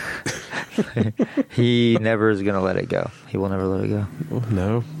never gonna. He never is gonna let it go. He will never let it go.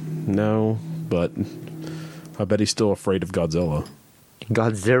 No, but I bet he's still afraid of Godzilla.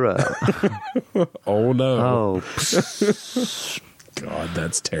 Godzilla. Oh no! Oh, God,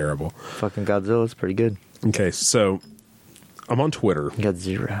 that's terrible. Fucking Godzilla's pretty good. Okay, so I'm on Twitter.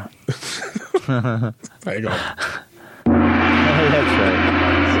 Godzilla. Hang on. That's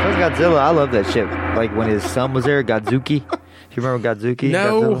right. Godzilla, I love that shit. Like when his son was there, Godzuki. Do you remember Godzuki?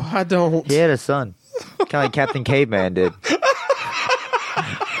 No, Godzilla? I don't. He had a son, kind of like Captain Caveman did.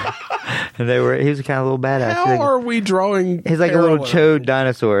 And he was kind of a little badass. How are we drawing? He's like parallel? a little Chode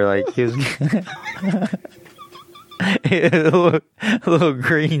dinosaur. Like he was a little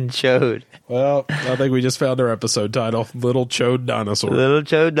green Chode. Well, I think we just found our episode title: "Little Chode Dinosaur." Little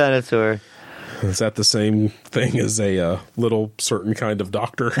Chode dinosaur. Is that the same thing as a little certain kind of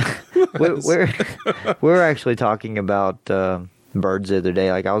doctor? We're actually talking about birds the other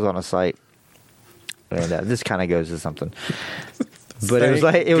day. Like I was on a site, and this kind of goes to something. But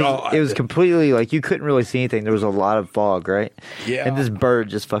it was completely like you couldn't really see anything. There was a lot of fog, right? Yeah. And this bird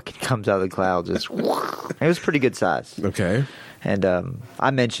just fucking comes out of the clouds. It was pretty good size. Okay. And I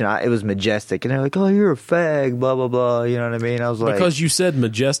mentioned it was majestic, and they're like, "Oh, you're a fag," blah blah blah. You know what I mean? I was like, because you said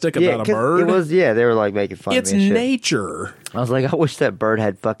majestic about a bird. It was, they were like making fun of me. It's nature. I was like, I wish that bird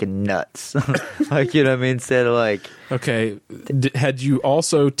had fucking nuts. Like, you know what I mean? Instead of like, okay, had you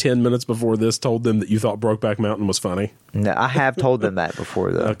also 10 minutes before this told them that you thought Brokeback Mountain was funny? No, I have told them that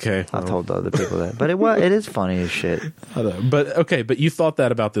before though. Okay, I've told other people that, but it is funny as shit. I know. But you thought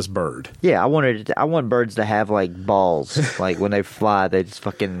that about this bird? Yeah, I want birds to have like balls, like when they fly, they just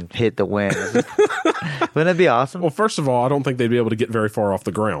fucking hit the wind. Wouldn't that be awesome? Well, first of all, I don't think they'd be able to get very far off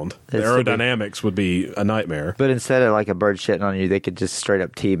the ground. The aerodynamics would be a nightmare. But instead of like a bird shitting on you, they could just straight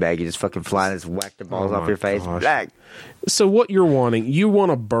up teabag you, just fucking fly and just whack the balls off your face. Black. So what you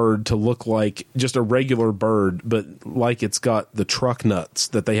want a bird to look like just a regular bird, but like it's got the truck nuts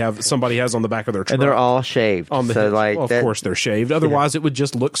that somebody has on the back of their truck. And they're all shaved. On the so like, of course they're shaved. Otherwise it would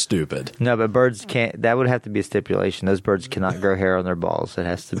just look stupid. No, but birds can't. That would have to be a stipulation. Those birds cannot grow hair on their balls. It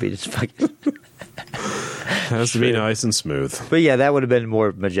has to be just fucking. It has to be nice and smooth. But yeah, that would have been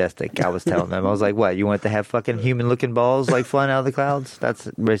more majestic. I was telling them. I was like, what, you want to have fucking human-looking balls like flying out of the clouds? That's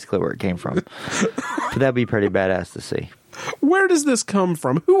basically where it came from. But that'd be pretty badass to see. Where does this come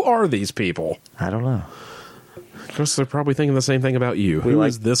from? Who are these people? I don't know. Because they're probably thinking the same thing about you. Who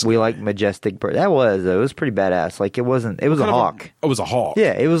is this? We like majestic bird. It was pretty badass. Like it was a hawk. It was a hawk.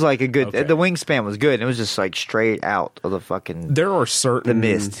 Yeah, it was like a good. Okay. The wingspan was good. And it was just like straight out of the fucking. There are certain the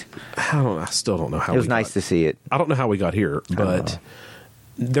mist. I still don't know how. It was nice to see it. I don't know how we got here, but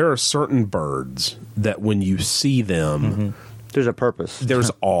there are certain birds that when you see them. Mm-hmm. There's a purpose. There's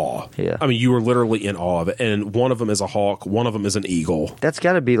awe. Yeah. I mean, you were literally in awe of it. And one of them is a hawk. One of them is an eagle. That's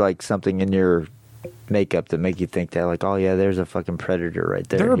got to be like something in your makeup that make you think that, like, oh yeah, there's a fucking predator right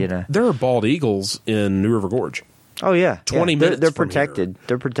there. There are bald eagles in New River Gorge. Oh yeah, 20 minutes. They're from protected. Here.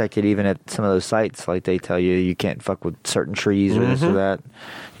 They're protected even at some of those sites. Like they tell you can't fuck with certain trees or this or that.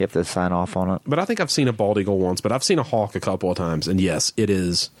 You have to sign off on it. But I think I've seen a bald eagle once. But I've seen a hawk a couple of times, and yes, it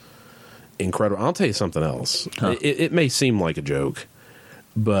is incredible. I'll tell you something else. It may seem like a joke,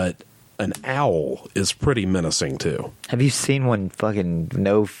 but an owl is pretty menacing too. Have you seen one fucking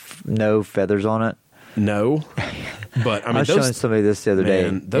no feathers on it? No, but I mean, I was showing somebody this the other day.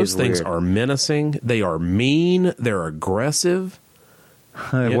 Those things weird. are menacing. They are mean. They're aggressive.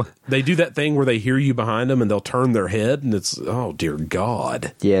 Yeah, they do that thing where they hear you behind them and they'll turn their head, and it's, oh dear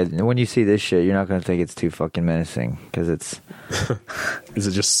God. Yeah, when you see this shit, you're not going to think it's too fucking menacing because it's. Is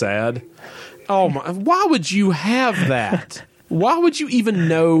it just sad? Oh my! Why would you have that? Why would you even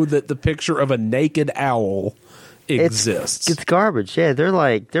know that the picture of a naked owl exists? It's garbage. Yeah,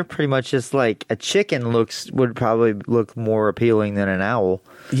 they're pretty much just like a chicken would probably look more appealing than an owl.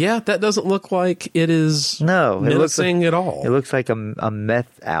 Yeah, that doesn't look like it is menacing at all. It looks like a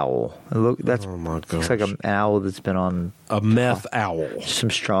meth owl. Oh my god! Looks like an owl that's been on a meth owl. Some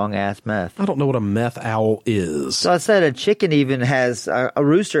strong ass meth. I don't know what a meth owl is. So I said a chicken even has a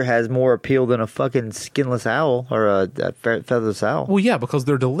rooster has more appeal than a fucking skinless owl or a featherless owl. Well, yeah, because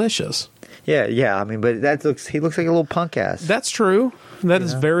they're delicious. Yeah. I mean, but he looks like a little punk ass. That's true. That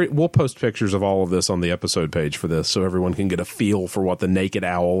is very. We'll post pictures of all of this on the episode page for this, so everyone can get a feel for what the naked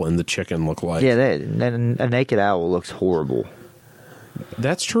owl and the chicken look like. Yeah, a naked owl looks horrible.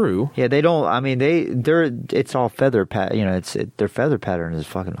 That's true. Yeah, they don't. I mean, it's all feather their feather pattern is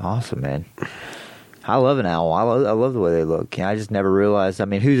fucking awesome, man. I love an owl. I love the way they look. I just never realized. I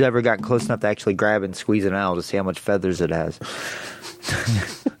mean, who's ever gotten close enough to actually grab and squeeze an owl to see how much feathers it has?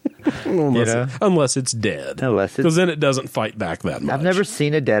 Unless it's dead. Because then it doesn't fight back that much. I've never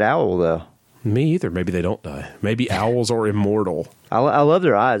seen a dead owl, though. Me either. Maybe they don't die. Maybe owls are immortal. I love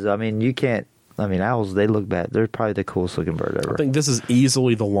their eyes. I mean, you can't... I mean, owls, they look bad. They're probably the coolest looking bird ever. I think this is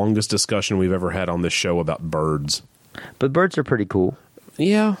easily the longest discussion we've ever had on this show about birds. But birds are pretty cool.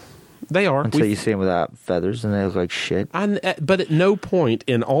 Yeah, they are. Until you see them without feathers, and they look like shit. But at no point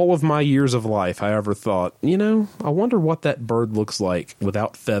in all of my years of life I ever thought, I wonder what that bird looks like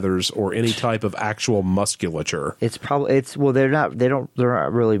without feathers or any type of actual musculature. They're not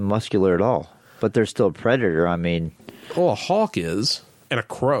really muscular at all, but they're still a predator. I mean, a hawk is, and a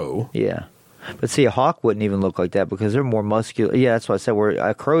crow. Yeah. But see, a hawk wouldn't even look like that because they're more muscular. Yeah, that's what I said.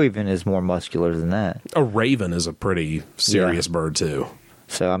 A crow even is more muscular than that. A raven is a pretty serious bird, too.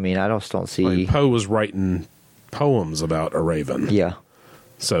 So, I mean, I just don't see... Like Poe was writing poems about a raven. Yeah.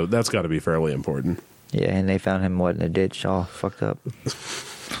 So that's got to be fairly important. Yeah, and they found him, in a ditch, all fucked up.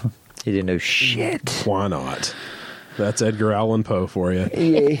 He didn't know shit. Why not? That's Edgar Allan Poe for you.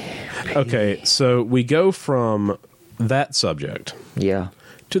 Yeah. Okay, so we go from that subject... Yeah.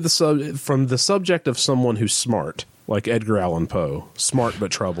 To from the subject of someone who's smart, like Edgar Allan Poe, smart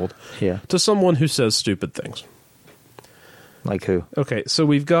but troubled, to someone who says stupid things. Like who? Okay, so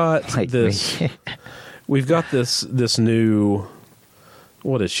we've got we've got this new.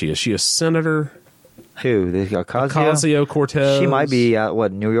 What is she? Is she a senator? Who? Ocasio-Cortez. She might be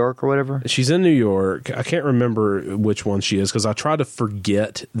New York or whatever. She's in New York. I can't remember which one she is because I try to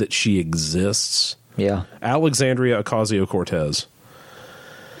forget that she exists. Yeah, Alexandria Ocasio-Cortez.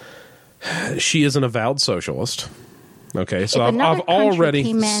 She is an avowed socialist. Okay, so I've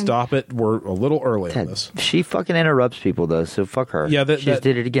already... Stop it. We're a little early on this. She fucking interrupts people, though, so fuck her. Yeah, she just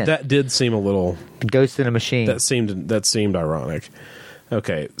did it again. That did seem a little... Ghost in a machine. That seemed ironic.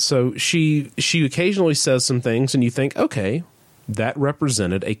 Okay, so she occasionally says some things, and you think, okay, that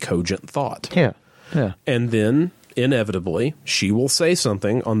represented a cogent thought. Yeah. And then, inevitably, she will say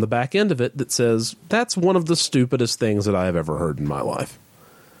something on the back end of it that says, that's one of the stupidest things that I have ever heard in my life.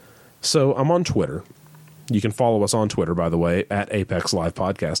 So I'm on Twitter. You can follow us on Twitter, by the way, at Apex Live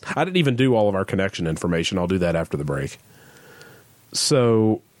Podcast. I didn't even do all of our connection information. I'll do that after the break.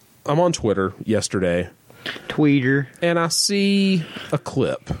 So I'm on Twitter yesterday. Tweeter. And I see a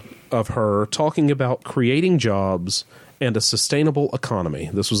clip of her talking about creating jobs and a sustainable economy.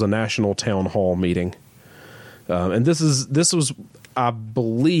 This was a national town hall meeting. And this was, I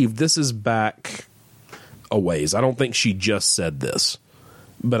believe, this is back a ways. I don't think she just said this.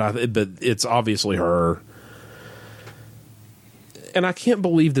 But it's obviously her. And I can't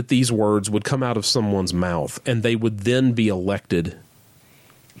believe that these words would come out of someone's mouth and they would then be elected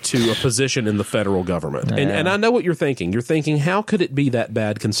to a position in the federal government. Yeah. And I know what you're thinking. You're thinking, how could it be that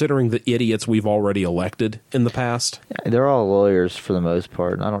bad considering the idiots we've already elected in the past? They're all lawyers for the most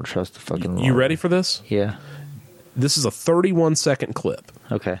part. And I don't trust the fucking lawyer. You ready for this? Yeah. This is a 31-second clip.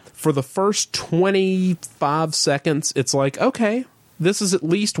 Okay. For the first 25 seconds, it's like, okay, this is at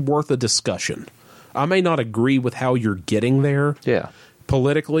least worth a discussion. I may not agree with how you're getting there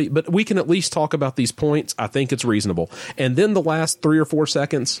politically, but we can at least talk about these points. I think it's reasonable. And then the last 3 or 4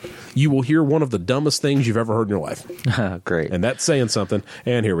 seconds, you will hear one of the dumbest things you've ever heard in your life. Great. And that's saying something.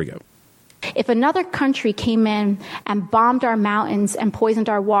 And here we go. If another country came in and bombed our mountains and poisoned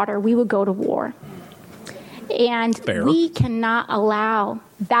our water, we would go to war. And Fair. we cannot allow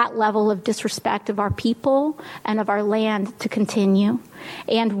that level of disrespect of our people and of our land to continue.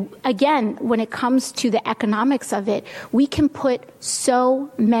 And again, when it comes to the economics of it, we can put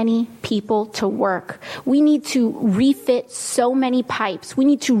so many people to work. We need to refit so many pipes. We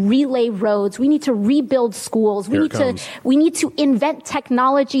need to relay roads. We need to rebuild schools. We need to invent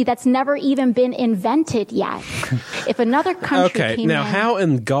technology that's never even been invented yet. If another country came now in, how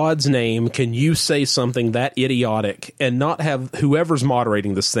in God's name can you say something that idiotic and not have whoever's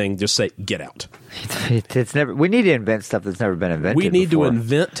moderating this thing just say, get out? It's never. We need to invent stuff that's never been invented. We need before. to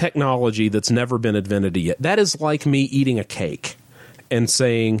invent technology that's never been invented yet. That is like me eating a cake and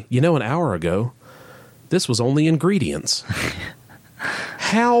saying, an hour ago, this was only ingredients.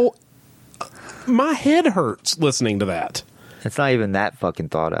 How? My head hurts listening to that. It's not even that fucking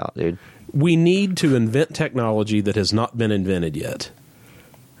thought out, dude. We need to invent technology that has not been invented yet.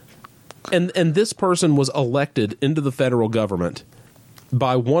 And this person was elected into the federal government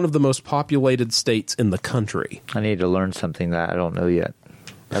by one of the most populated states in the country. I need to learn something that I don't know yet.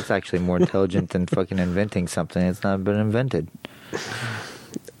 That's actually more intelligent than fucking inventing something that's not been invented.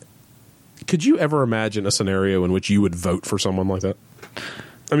 Could you ever imagine a scenario in which you would vote for someone like that?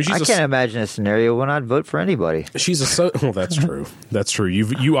 I mean, I can't imagine a scenario when I'd vote for anybody. Well, that's true. That's true.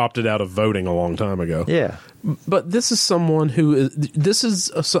 You opted out of voting a long time ago. Yeah. But this is someone this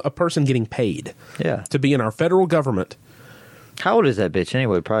is a person getting paid to be in our federal government. How old is that bitch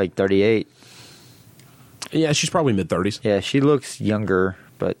anyway? Probably 38. Yeah, she's probably mid-30s. Yeah, she looks younger,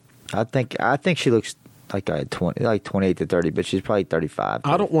 but I think she looks like 28 to 30, but she's probably 35.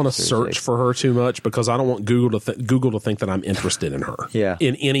 I don't want to search for her too much because I don't want Google to think that I'm interested in her. Yeah.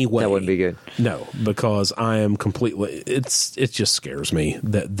 In any way. That wouldn't be good. No, because I am completely it just scares me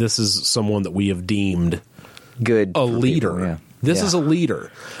that this is someone that we have deemed good a leader. People, yeah. This is a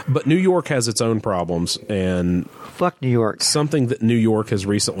leader. But New York has its own problems, and fuck New York. Something that New York has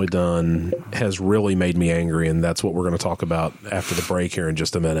recently done has really made me angry, and that's what we're going to talk about after the break here in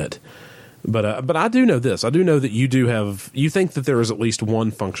just a minute. But I do know this. I do know that you think that there is at least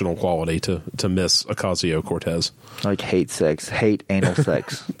one functional quality to Miss Ocasio-Cortez. Like hate anal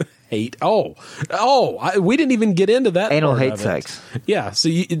sex. Hate. We didn't even get into that. Anal part hate of it. sex. Yeah. So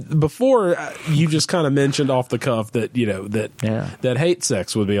before you just kind of mentioned off the cuff that that hate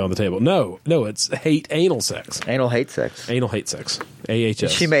sex would be on the table. No, it's hate anal sex. Anal hate sex. Anal hate sex.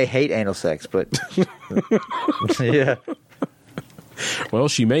 AHS. She may hate anal sex, but yeah. Well,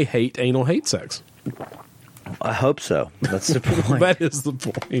 she may hate anal hate sex. I hope so. That's the point. That is the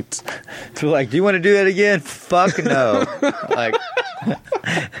point. So like, do you want to do that again? Fuck no. Like,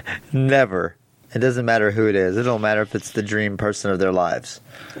 never. It doesn't matter who it is. It don't matter if it's the dream person of their lives.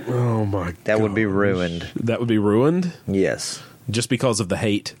 Oh my god. That would be ruined. That would be ruined? Yes. Just because of the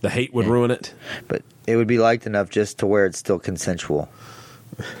hate. The hate would ruin it. But it would be liked enough just to where it's still consensual.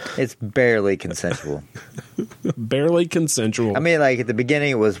 It's barely consensual. Barely consensual. I mean, like at the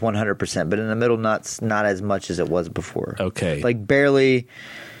beginning it was 100%, but in the middle not as much as it was before. Okay. Like barely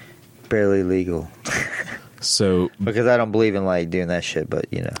legal. So because I don't believe in like doing that shit, but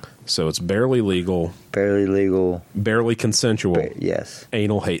So it's barely legal. Barely legal. Barely consensual. Yes.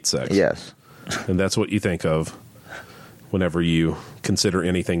 Anal hate sex. Yes. And that's what you think of whenever you consider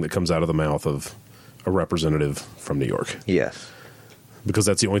anything that comes out of the mouth of a representative from New York. Yes. Because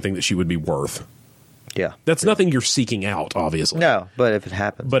that's the only thing that she would be worth. Yeah. That's nothing you're seeking out, obviously. No, but if it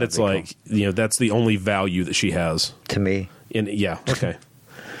happens. But it's like, that's the only value that she has. To me. Yeah, okay.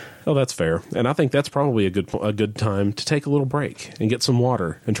 Oh, that's fair. And I think that's probably a good time to take a little break and get some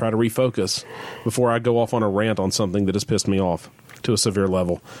water and try to refocus before I go off on a rant on something that has pissed me off to a severe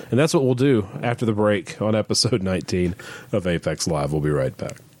level. And that's what we'll do after the break on episode 19 of Apex Live. We'll be right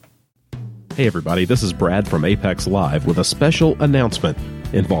back. Hey everybody, this is Brad from Apex Live with a special announcement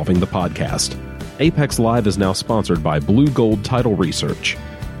involving the podcast. Apex Live is now sponsored by Blue Gold Title Research.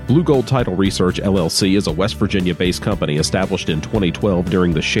 Blue Gold Title Research, LLC is a West Virginia-based company established in 2012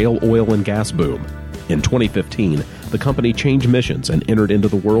 during the shale oil and gas boom. In 2015, the company changed missions and entered into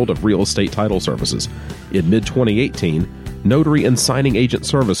the world of real estate title services. In mid-2018, notary and signing agent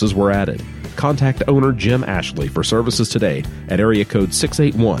services were added. Contact owner Jim Ashley for services today at area code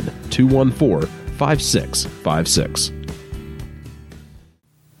 681-214-5656.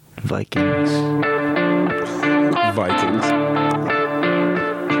 Vikings.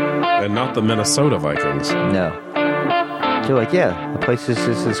 And not the Minnesota Vikings. No. They're like, yeah, the place is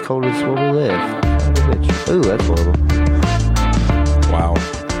as cold as where we live. Ooh, that's horrible. Wow.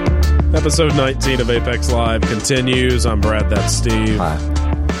 Episode 19 of Apex Live continues. I'm Brad, that's Steve. Hi.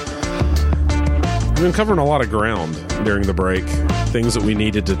 We've been covering a lot of ground during the break. Things that we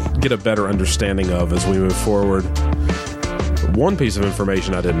needed to get a better understanding of as we move forward. One piece of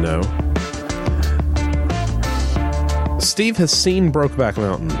information I didn't know. Steve has seen Brokeback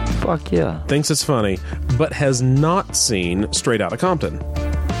Mountain. Fuck yeah. Thinks it's funny, but has not seen Straight Outta Compton.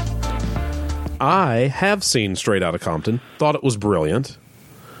 I have seen Straight Outta Compton, thought it was brilliant,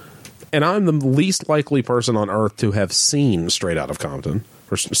 and I'm the least likely person on earth to have seen Straight Outta Compton.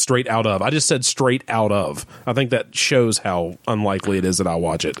 Or Straight Out Of. I just said Straight Out Of. I think that shows how unlikely it is that I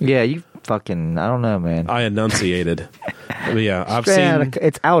watch it. Yeah, you fucking, I don't know, man. I enunciated. But yeah, I've seen...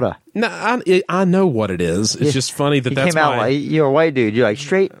 It's Outa. No, I know what it is. It's just funny that that's came out like, you're a white dude. You're like,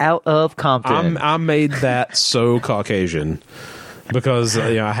 Straight Out of Compton. I made that so Caucasian. Because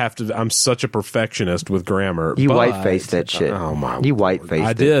I have to. I'm such a perfectionist with grammar. You white-faced that shit. Oh my! You white-faced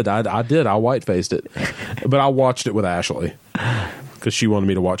I did. I did. I white-faced it. But I watched it with Ashley because she wanted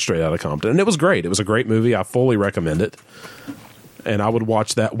me to watch Straight Outta Compton, and it was great. It was a great movie. I fully recommend it. And I would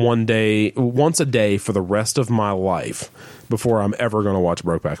watch that once a day for the rest of my life before I'm ever going to watch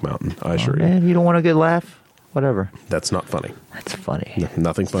Brokeback Mountain. I assure you. Man, you don't want a good laugh? Whatever. That's not funny. That's funny.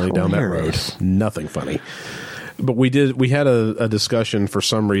 Nothing funny down that road. Nothing funny. But we had a discussion for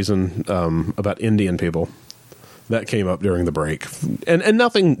some reason about Indian people that came up during the break, and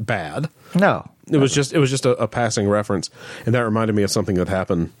nothing bad. No, it was just a passing reference, and that reminded me of something that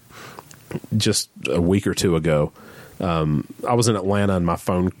happened just a week or two ago. I was in Atlanta and my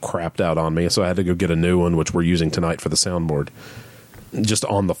phone crapped out on me, so I had to go get a new one, which we're using tonight for the soundboard, just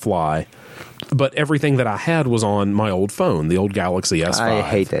on the fly. But everything that I had was on my old phone, the old Galaxy S5. I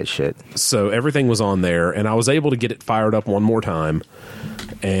hate that shit. So everything was on there, and I was able to get it fired up one more time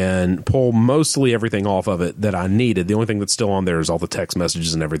and pull mostly everything off of it that I needed. The only thing that's still on there is all the text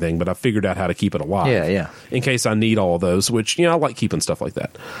messages and everything, but I figured out how to keep it alive. Yeah. In case I need all of those, which, I like keeping stuff like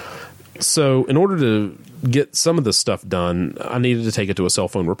that. So in order to get some of this stuff done, I needed to take it to a cell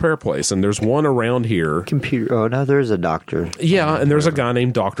phone repair place, and there's one around here. Computer. Oh no, there's a doctor. Yeah, and there's a guy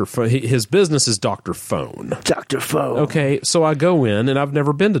named Dr. Phone. His business is Dr. Phone. Dr. Phone. Okay, so I go in, and I've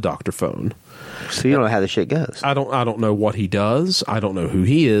never been to Dr. Phone. So you don't know how the shit goes. I don't know what he does. I don't know who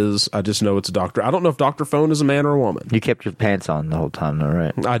he is. I just know it's a doctor. I don't know if Dr. Phone is a man or a woman. You kept your pants on the whole time, though,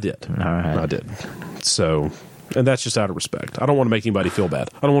 right? I did. All right. I did. So. And that's just out of respect. I don't want to make anybody feel bad.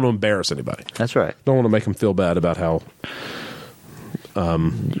 I don't want to embarrass anybody. That's right. I don't want to make them feel bad about how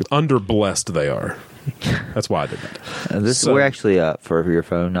underblessed they are. That's why I did that. We're actually for your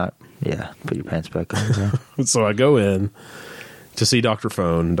phone, not... Yeah, put your pants back on. So I go in to see Dr.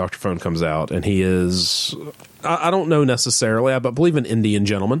 Phone. Dr. Phone comes out, and he is... I don't know necessarily, but I believe an Indian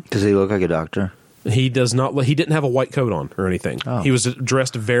gentleman. Does he look like a doctor? He does not. He didn't have a white coat on or anything. Oh. He was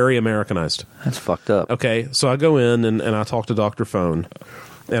dressed very Americanized. That's fucked up. Okay, so I go in and I talk to Dr. Phone,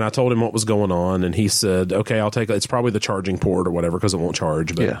 and I told him what was going on, and he said, "Okay, I'll take. It's probably the charging port or whatever because it won't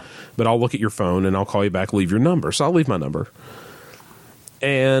charge. But I'll look at your phone and I'll call you back. Leave your number." So I'll leave my number.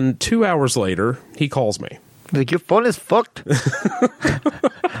 And 2 hours later, he calls me. Like, your phone is fucked.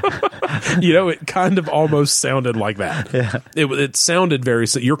 It kind of almost sounded like that. Yeah. It sounded very...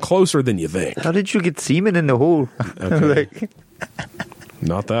 You're closer than you think. How did you get semen in the hole? Okay.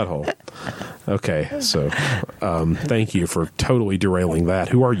 Not that hole. Okay, so thank you for totally derailing that.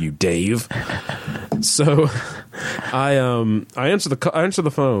 Who are you, Dave? So I answer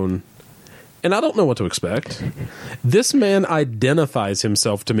the phone, and I don't know what to expect. This man identifies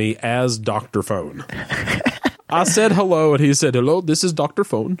himself to me as Dr. Phone. I said hello, and he said, "Hello, this is Dr.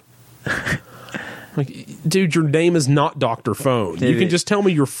 Phone." Like, dude, your name is not Dr. Phone. You can just tell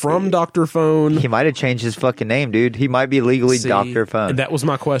me you're from Dr. Phone. He might have changed his fucking name, dude. He might be legally Dr. Phone. And that was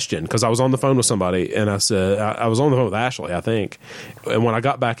my question, because I was on the phone with somebody, and I said, I was on the phone with Ashley, I think. And when I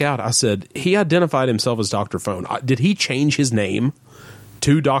got back out, I said, he identified himself as Dr. Phone. Did he change his name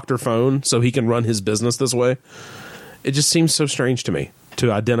to Dr. Phone so he can run his business this way? It just seems so strange to me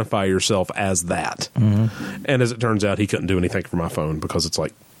to identify yourself as that. Mm-hmm. And as it turns out, he couldn't do anything for my phone because it's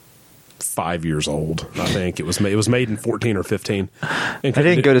like 5 years old. I think it was made in 14 or 15. I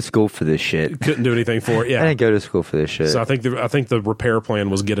didn't go to school for this shit. Couldn't do anything for it. Yeah, I didn't go to school for this shit. So I think the repair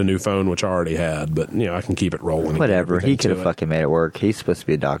plan was get a new phone, which I already had. But I can keep it rolling. Whatever. He could have fucking made it work. He's supposed to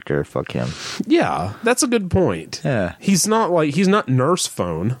be a doctor. Fuck him. Yeah, that's a good point. Yeah, he's not nurse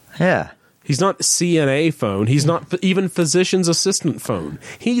phone. Yeah. He's not CNA phone. He's not even physician's assistant phone.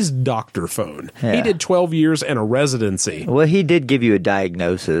 He's Dr. Phone. Yeah. He did 12 years and a residency. Well, he did give you a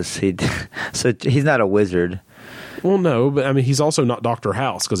diagnosis. So he's not a wizard. Well, no, but I mean, he's also not Dr.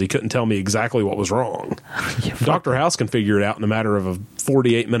 House because he couldn't tell me exactly what was wrong. Yeah, Dr. House can figure it out in a matter of a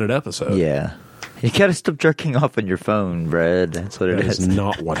 48-minute episode. Yeah. You gotta stop jerking off on your phone, Brad. That's what it is. That is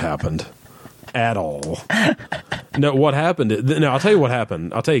not what happened. at all. No, what happened? No, I'll tell you what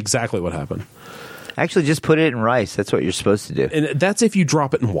happened. I'll tell you exactly what happened. Actually, just put it in rice. That's what you're supposed to do. And that's if you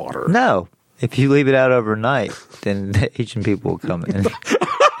drop it in water. No. If you leave it out overnight, then the Asian people will come in.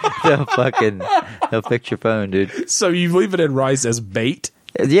 They'll fix your phone, dude. So you leave it in rice as bait?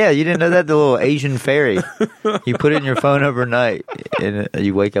 Yeah, you didn't know that? The little Asian fairy. You put it in your phone overnight, and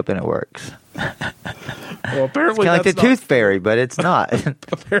you wake up and it works. Well, apparently It's kind of like the tooth fairy, but it's not.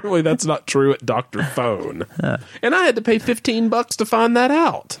 Apparently that's not true at Dr. Phone. And I had to pay $15 to find that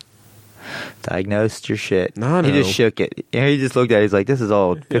out. Diagnosed your shit. No, I know. He just shook it. He just looked at it. He's like, this is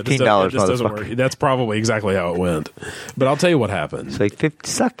all $15, This doesn't work. motherfucker. That's probably exactly how it went. But I'll tell you what happened. It's like, 50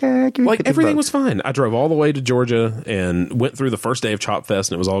 sucker. Give me Like, 50 everything bucks. was fine. I drove all the way to Georgia and went through the first day of Chop Fest,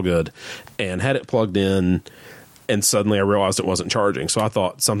 and it was all good. And had it plugged in, and suddenly I realized it wasn't charging. So I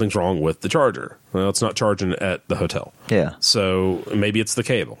thought something's wrong with the charger. Well, it's not charging at the hotel. Yeah. So maybe it's the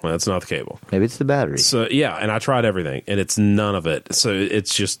cable. Well, it's not the cable. Maybe it's the battery. So yeah, and I tried everything, and it's none of it. So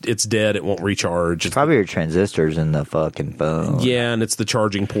it's dead. It won't recharge. It's Probably your transistors in the fucking phone. yeah, and it's the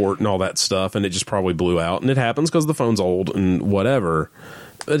charging port and all that stuff, and it just probably blew out. And it happens because the phone's old and whatever.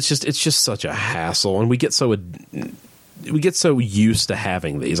 It's just such a hassle, and we get so used to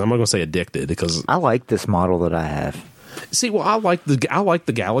having these. I'm not going to say addicted because I like this model that I have. see, well, I like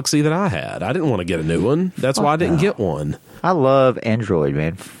the Galaxy that I had. I didn't want to get a new one. That's why I didn't get one. I love Android,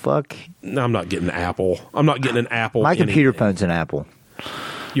 man. Fuck. No, I'm not getting Apple. I'm not getting an Apple. My computer anything. phone's an Apple.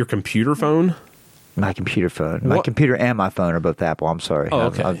 Your computer phone? My computer phone. My What? computer and my phone are both Apple. I'm sorry. Oh,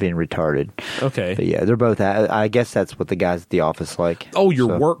 okay. I'm being retarded. Okay. But yeah, they're both. I guess that's what the guys at the office like. Oh, your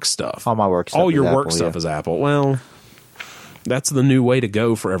So, work stuff. All my work stuff. All is your Apple, work stuff yeah. is Apple. Well, that's the new way to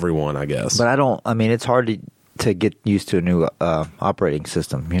go for everyone, I guess. But I mean, it's hard to get used to a new operating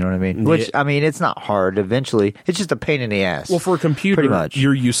system. You know what I mean? Which, Yeah. I mean, it's not hard. Eventually, it's just a pain in the ass. well, for a computer, Pretty much.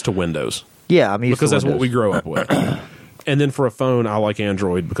 you're used to Windows yeah, I'm used because to that's what we Windows. grow up with. And then for a phone, I like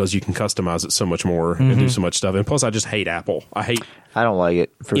Android because you can customize it so much more and do so much stuff. And plus, I just hate Apple. I hate I don't like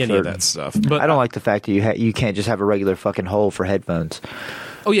it for any certain. of that stuff. But I don't like the fact that you can't just have a regular fucking hole for headphones.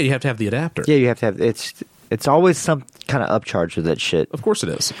 Oh yeah, you have to have the adapter. Yeah, you have to have it's always some kind of upcharge with that shit. Of course it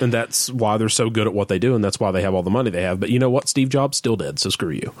is. And that's why they're so good at what they do, and that's why they have all the money they have. But you know what? Steve Jobs still dead, so screw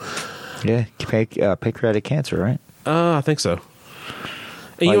you. Yeah, pancreatic cancer, right? I think so.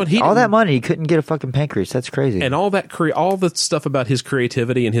 And you Like, know what? He all didn't- that money, he couldn't get a fucking pancreas. That's crazy. and all that all the stuff about his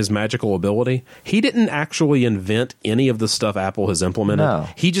creativity and his magical ability, he didn't actually invent any of the stuff Apple has implemented. No.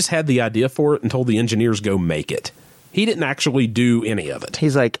 He just had the idea for it and told the engineers go make it. He didn't actually do any of it.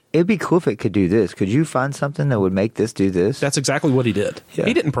 He's like, it'd be cool if it could do this. Could you find something that would make this do this? That's exactly what he did. Yeah.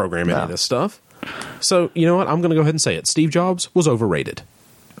 He didn't program any No. of this stuff. So, you know what? I'm going to go ahead and say it. Steve Jobs was overrated.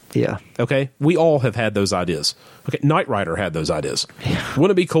 yeah. Okay? We all have had those ideas. Okay, Knight Rider had those ideas.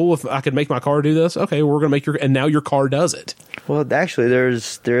 Wouldn't it be cool if I could make my car do this? Okay, we're going to make and now your car does it. Well, actually, there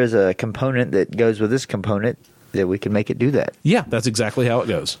is a component that goes with this component that we can make it do that. Yeah, that's exactly how it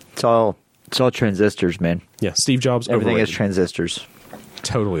goes. It's all transistors, man. Yeah, Steve Jobs, Everything overrated. is transistors.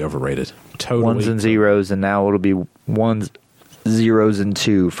 Totally overrated. Totally. Ones and zeros, and now it'll be ones, zeros, and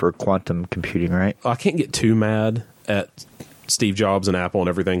 2 for quantum computing, right? I can't get too mad at Steve Jobs and Apple and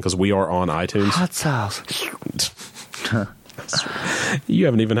everything because we are on iTunes. Hot sauce. You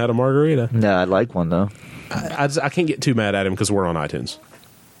haven't even had a margarita. No, I'd like one though. I can't get too mad at him because we're on iTunes.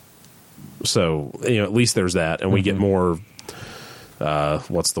 So, you know, at least there's that. And we get more,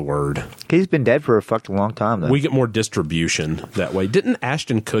 what's the word? He's been dead for a fucking long time though. We get more distribution that way. Didn't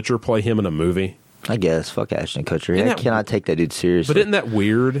Ashton Kutcher play him in a movie? I guess. Fuck Ashton Kutcher. Isn't I that- cannot take that dude seriously. But isn't that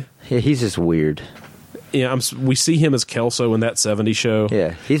weird? Yeah, he's just weird. Yeah, we see him as Kelso in that 70s show.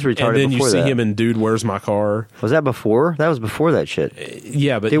 Yeah, he's retarded. And then you before see that. him in Dude, Where's My Car? Was that before? That was before that shit.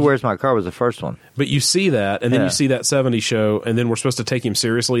 Yeah, but Dude, Where's My Car was the first one. But you see that, and then Yeah. you see that 70s show, and then we're supposed to take him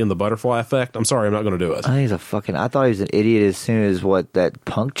seriously in the Butterfly Effect. I'm sorry, I'm not going to do it. I think he's a fucking. I thought he was an idiot as soon as that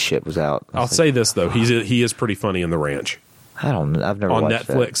punk shit was out. I I'll was like, say this though, he is pretty funny in The Ranch I've never on watched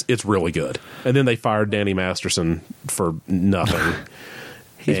Netflix. It's really good. And then they fired Danny Masterson for nothing. that.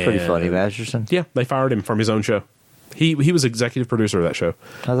 He's pretty And- funny, Masterson. Yeah, they fired him from his own show. He was executive producer of that show,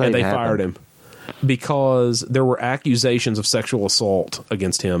 How's that and they even happen? fired him because there were accusations of sexual assault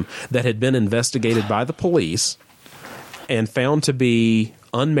against him that had been investigated by the police and found to be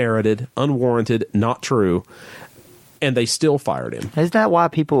unmerited, unwarranted, not true, and they still fired him. Isn't that why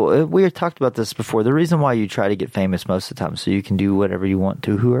people? We had talked about this before. The reason why you try to get famous most of the time, so you can do whatever you want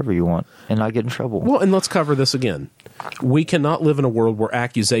to whoever you want and not get in trouble. Well, and let's cover this again. We cannot live in a world where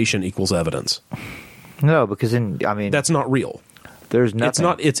accusation equals evidence. No, because then I mean That's not real. There's nothing. It's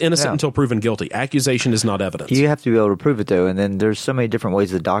not. It's innocent Yeah. until proven guilty. Accusation is not evidence. You have to be able to prove it, though, and then there's so many different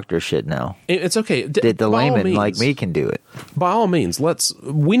ways to doctor shit now. It's okay. That the By all layman means, like me can do it. By all means,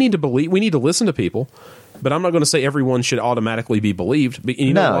 we need to listen to people, but I'm not going to say everyone should automatically be believed. But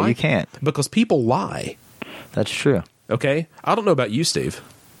you know No, why? you can't. Because people lie. That's true. Okay? I don't know about you, Steve,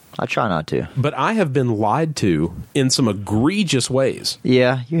 I try not to. but I have been lied to in some egregious ways.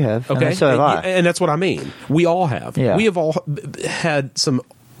 Yeah, you have. Okay? And so have I. And that's what I mean. We all have. Yeah. We have all had some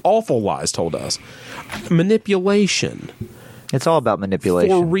awful lies told us. Manipulation. It's all about manipulation.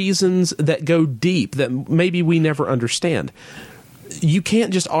 For reasons that go deep that maybe we never understand. You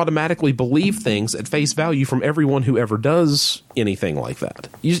can't just automatically believe things at face value from everyone who ever does anything like that.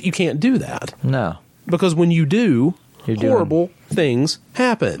 You can't do that. No. Because when you do, You're doing- horrible things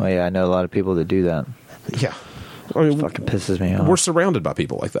happen. Well, yeah, I know a lot of people that do that. Yeah. I mean, Fucking pisses me off. we're surrounded by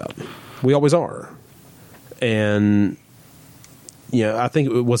people like that. We always are. And, I think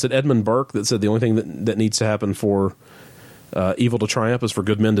was it Edmund Burke that said the only thing that needs to happen for evil to triumph is for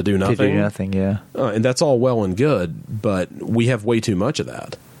good men to do nothing. To do nothing, yeah. And that's all well and good, but we have way too much of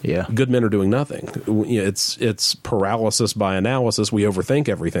that. Yeah. Good men are doing nothing. It's paralysis by analysis. We overthink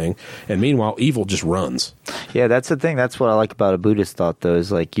everything, and meanwhile, evil just runs. Yeah, that's the thing. That's what I like about a Buddhist thought, though,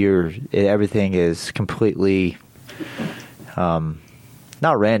 is like everything is completely,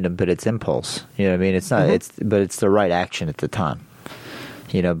 not random, but it's impulse. You know what I mean? It's not. But it's the right action at the time.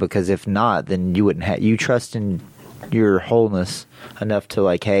 Because if not, then you wouldn't have. You trust in your wholeness enough to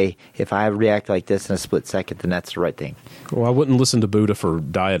like, hey, if I react like this in a split second, then that's the right thing. Well, I wouldn't listen to Buddha for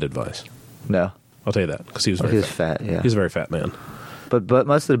diet advice. No, I'll tell you that because he was very he was fat. Yeah, He's a very fat man. But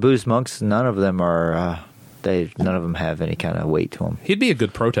most of the Buddhist monks, none of them are. None of them have any kind of weight to them. He'd be a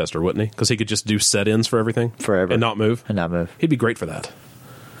good protester, wouldn't he? Because he could just do set-ins for everything Forever. and not move. He'd be great for that.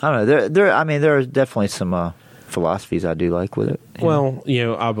 I don't know. There are definitely some philosophies I do like with it. Well,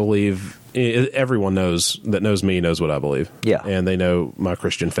 I believe everyone knows me knows what I believe. Yeah, and they know my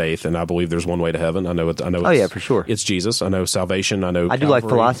Christian faith, and I believe there's one way to heaven. I know. Oh yeah, for sure. It's Jesus. I know salvation. I know. I do like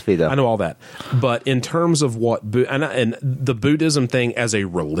philosophy, though. I know all that, but in terms of what and the Buddhism thing as a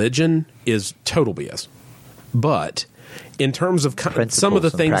religion is total BS. But in terms of some of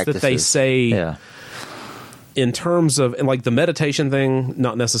the things that they say. Yeah. In terms of and like the meditation thing,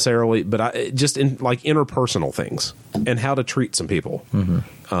 not necessarily, but just in like interpersonal things and how to treat some people,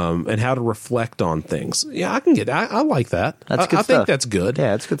 and how to reflect on things. Yeah, I can get. I like that. That's good I stuff. think that's good.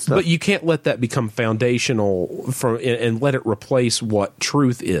 Yeah, it's good stuff. But you can't let that become foundational and let it replace what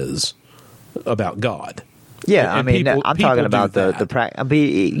truth is about God. Yeah, And I mean, people- I'm people talking do about the that. practice. I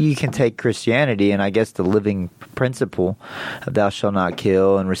mean, you can take Christianity and I guess the living principle of thou shalt not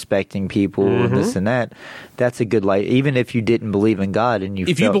kill and respecting people and this and that. That's a good life. Even if you didn't believe in God and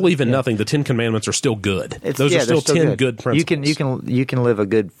If you believe in nothing, the 10 Commandments are still good. Those are they're still 10 good principles. You can live a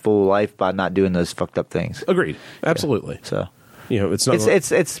good full life by not doing those fucked up things. Agreed. Absolutely. So it's not.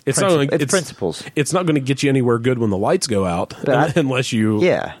 it's principles. It's not going to get you anywhere good when the lights go out, unless you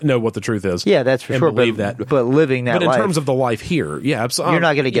know what the truth is. Yeah, that's for and sure. Believe that. But living that But in life, terms of the life here, yeah, absolutely. you're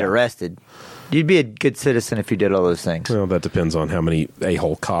not going to get arrested. You'd be a good citizen if you did all those things. Well, that depends on how many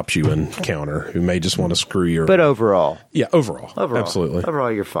a-hole cops you encounter who may just want to screw your. But overall, overall, absolutely.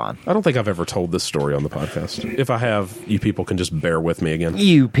 Overall, you're fine. I don't think I've ever told this story on the podcast. If I have, you people can just bear with me again.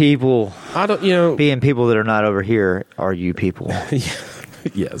 You people, I don't. Being people that are not over here are you people.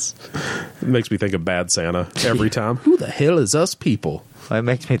 Yes, it makes me think of Bad Santa every time. Who the hell is us people? Well, it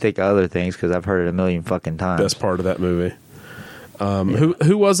makes me think of other things because I've heard it a million fucking times. Best part of that movie.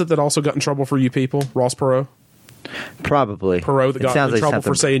 Who was it that also got in trouble for you people? Ross Perot? Probably. Perot that got in trouble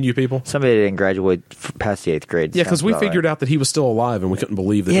for saying you people? Somebody didn't graduate past the 8th grade. Yeah, because we figured out that he was still alive and we couldn't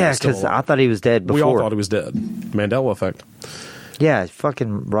believe that he was still alive. Yeah, because I thought he was dead before. We all thought he was dead. Mandela effect. Yeah,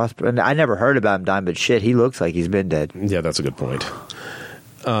 fucking Ross. And I never heard about him dying, but shit, he looks like he's been dead. Yeah, that's a good point.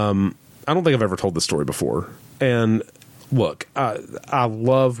 I don't think I've ever told this story before. And look, I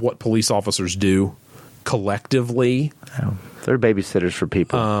love what police officers do collectively. Oh, they're babysitters for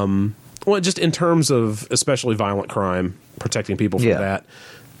people. Well, just in terms of especially violent crime, protecting people from that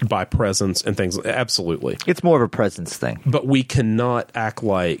by presence and things. Absolutely. It's more of a presence thing. But we cannot act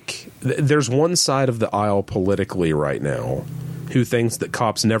like there's one side of the aisle politically right now who thinks that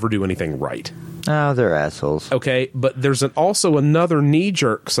cops never do anything right. Oh, they're assholes. Okay, but there's also another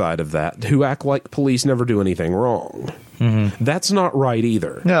knee-jerk side of that who act like police never do anything wrong. Mm-hmm. That's not right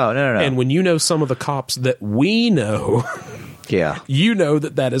either. No. And when you know some of the cops that we know, you know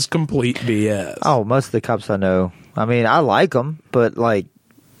that is complete BS. Oh, most of the cops I know, I mean, I like them, but like,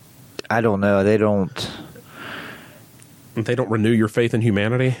 I don't know, they don't renew your faith in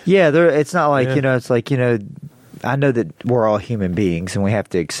humanity? Yeah, it's not like, it's like, I know that we're all human beings and we have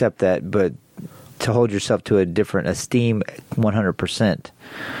to accept that, but to hold yourself to a different esteem 100%.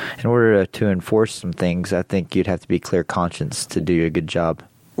 In order to enforce some things, I think you'd have to be clear conscience to do a good job.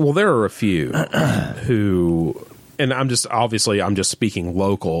 Well, there are a few who, and I'm just speaking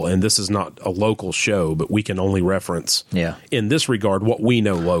local, and this is not a local show, but we can only reference in this regard what we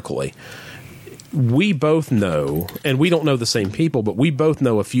know locally. We both know, and we don't know the same people, but we both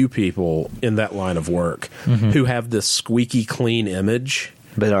know a few people in that line of work who have this squeaky clean image.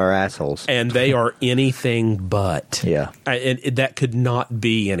 But are assholes. And they are anything but. Yeah. And that could not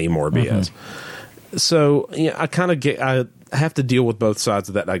be any more BS. So, I kind of I have to deal with both sides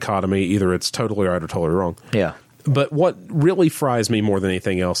of that dichotomy. Either it's totally right or totally wrong. Yeah. But what really fries me more than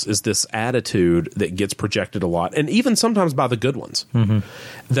anything else is this attitude that gets projected a lot, and even sometimes by the good ones,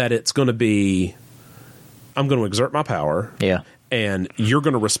 that it's going to be, I'm going to exert my power, and you're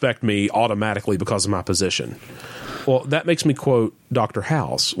going to respect me automatically because of my position. Well, that makes me quote Dr.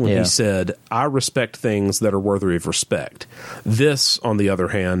 House when he said, I respect things that are worthy of respect. This, on the other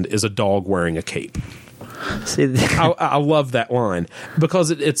hand, is a dog wearing a cape. See, I love that line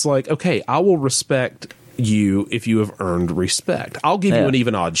because it's like, okay, I will respect you if you have earned respect. I'll give you an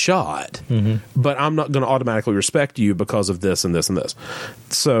even odd shot, but I'm not going to automatically respect you because of this and this and this.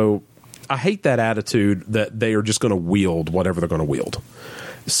 So I hate that attitude that they are just going to wield whatever they're going to wield.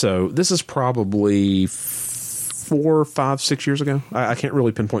 So this is probably 4, 5, 6 years ago. I can't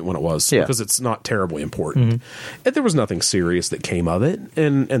really pinpoint when it was because it's not terribly important. And there was nothing serious that came of it,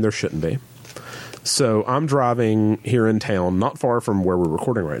 and there shouldn't be. So I'm driving here in town, not far from where we're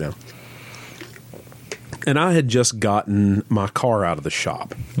recording right now. And I had just gotten my car out of the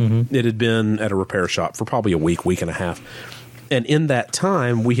shop. It had been at a repair shop for probably a week and a half. And in that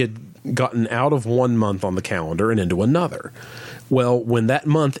time, we had gotten out of 1 month on the calendar and into another. Well, when that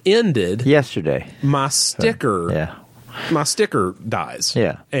month ended yesterday, my sticker dies.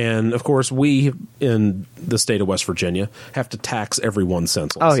 Yeah. And of course, we in the state of West Virginia have to tax every 1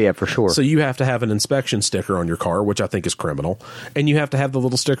 cent. Oh yeah, for sure. So you have to have an inspection sticker on your car, which I think is criminal, and you have to have the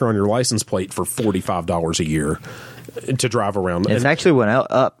little sticker on your license plate for $45 a year to drive around. It's actually went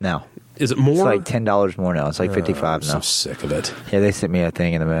up now. Is it more? It's like $10 more now. It's like $55 now. I'm so sick of it. Yeah, they sent me a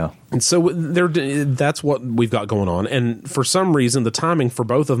thing in the mail. And so that's what we've got going on. And for some reason, the timing for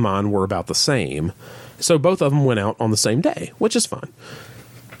both of mine were about the same. So both of them went out on the same day, which is fine.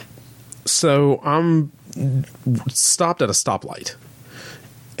 So I'm stopped at a stoplight.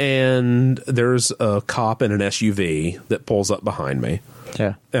 And there's a cop in an SUV that pulls up behind me.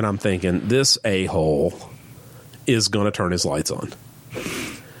 Yeah. And I'm thinking, this a-hole is going to turn his lights on.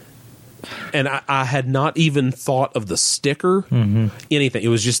 And I had not even thought of the sticker, anything. It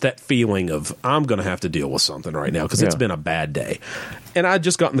was just that feeling of, I'm going to have to deal with something right now because it's been a bad day. And I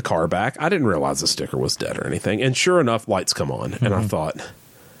just got in the car back. I didn't realize the sticker was dead or anything. And sure enough, lights come on. And I thought,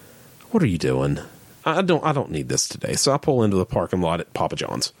 what are you doing? I don't need this today. So I pull into the parking lot at Papa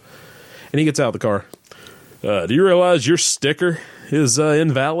John's. And he gets out of the car. Do you realize your sticker is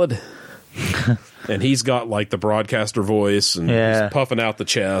invalid? And he's got like the broadcaster voice and he's puffing out the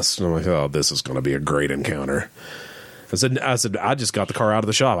chest. And I'm like, oh, this is going to be a great encounter. I said, I just got the car out of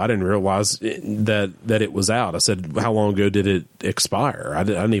the shop. I didn't realize that it was out. I said, how long ago did it expire? I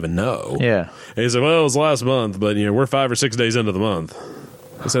didn't even know. Yeah. And he said, well, it was last month, but we're 5 or 6 days into the month.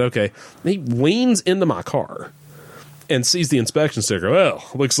 I said, okay. And he leans into my car and sees the inspection sticker. Well,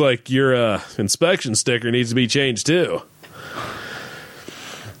 looks like your inspection sticker needs to be changed too.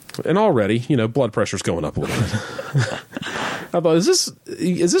 And already, blood pressure's going up a little bit. I thought, is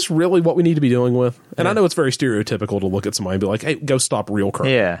this really what we need to be dealing with? And I know it's very stereotypical to look at somebody and be like, hey, go stop real crime.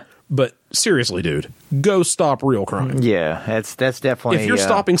 Yeah. But seriously, dude, go stop real crime. Yeah, that's definitely... If you're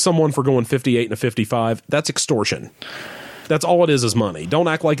stopping someone for going 58 and a 55, that's extortion. That's all it is money. Don't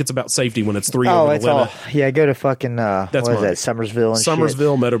act like it's about safety when it's 3 over the limit. Go to fucking, what is that, Summersville and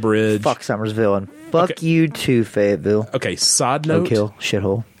Summersville, Meadow Bridge. Fuck Summersville and fuck you too, Fayetteville. Okay, side note. No kill,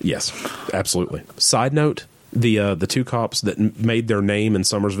 shithole. Yes, absolutely. Side note, the 2 cops that made their name in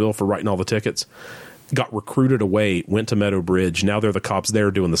Summersville for writing all the tickets got recruited away, went to Meadow Bridge. Now they're the cops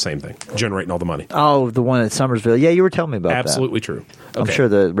there doing the same thing, generating all the money. Oh, the one at Summersville. Yeah, you were telling me about Absolutely that. True. Okay. I'm sure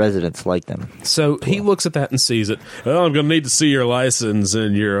the residents like them. So he looks at that and sees it. Oh, I'm going to need to see your license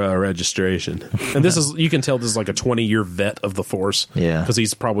and your registration. And this is, you can tell this is like a 20-year vet of the force. Yeah. Because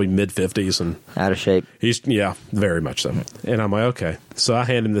he's probably mid-50s and out of shape. Yeah, very much so. And I'm like, okay. So I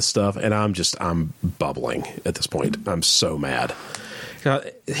hand him this stuff and I'm bubbling at this point. I'm so mad.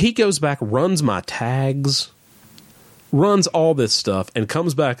 He goes back, runs my tags, runs all this stuff, and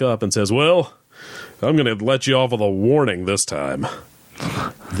comes back up and says, well, I'm going to let you off with a warning this time.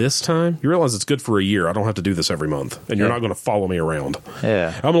 This time, you realize it's good for a year. I don't have to do this every month, and you're not going to follow me around.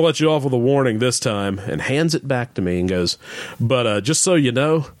 Yeah. I'm going to let you off with a warning this time, and hands it back to me and goes, but just so you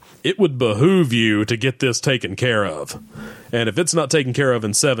know, it would behoove you to get this taken care of. And if it's not taken care of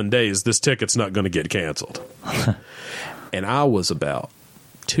in 7 days, this ticket's not going to get canceled. And I was about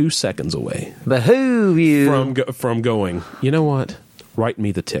 2 seconds away. Behoove you. From going, you know what? Write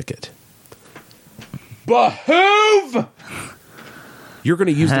me the ticket. Behoove! You're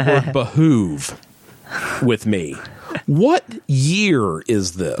going to use the word behoove with me. What year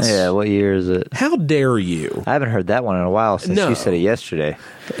is this? Yeah, what year is it? How dare you? I haven't heard that one in a while since you said it yesterday.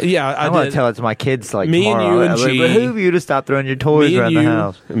 Yeah, I'm going to tell it to my kids like me tomorrow. And you and G, behoove you to stop throwing your toys around the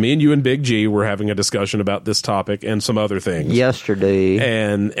house. Me and you and Big G were having a discussion about this topic and some other things yesterday.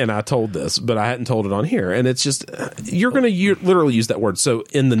 And I told this, but I hadn't told it on here. And it's just you're going to literally use that word. So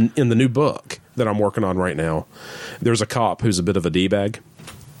in the new book that I'm working on right now, there's a cop who's a bit of a D-bag,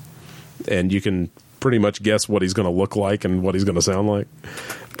 and you can pretty much guess what he's going to look like and what he's going to sound like.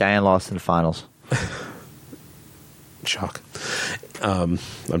 Diane lost in the finals. Shock. I'm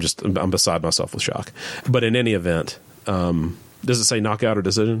beside myself with shock. But in any event, does it say knockout or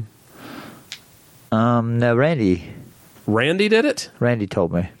decision? No, Randy did it? Randy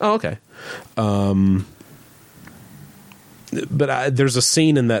told me. Oh, okay. But there's a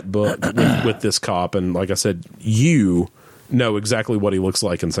scene in that book with this cop, and like I said, you know exactly what he looks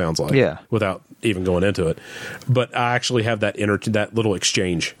like and sounds like, without even going into it. But I actually have that little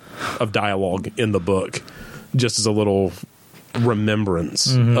exchange of dialogue in the book, just as a little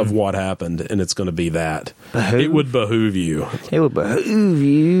remembrance of what happened, and it's going to be that. It would behoove you. It would behoove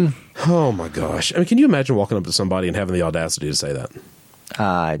you. Oh my gosh! I mean, can you imagine walking up to somebody and having the audacity to say that?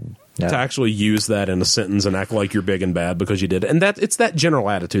 No. To actually use that in a sentence and act like you're big and bad because you did it. And it's that general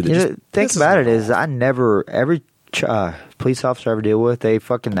attitude that think about it is I never every police officer I ever deal with, they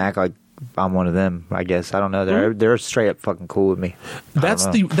fucking act like I'm one of them. I guess I don't know. They're straight up fucking cool with me.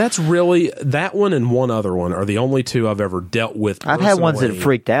 That's really that one and one other one are the only two I've ever dealt with personally. I've had ones that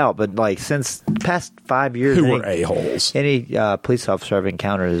freaked out, but like since the past 5 years, who were a-holes. Any police officer I've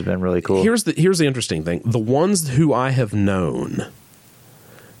encountered has been really cool. Here's the interesting thing: the ones who I have known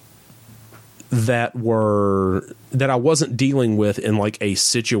that I wasn't dealing with in like a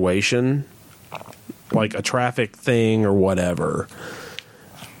situation, like a traffic thing or whatever,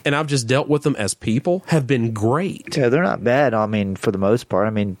 and I've just dealt with them as people, have been great. Yeah, they're not bad. I mean, for the most part. I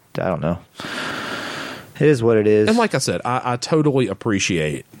mean, I don't know. It is what it is. And like I said, I totally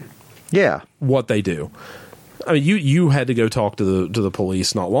appreciate what they do. I mean, you had to go talk to the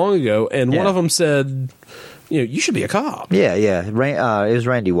police not long ago, and one of them said, you should be a cop. Yeah. It was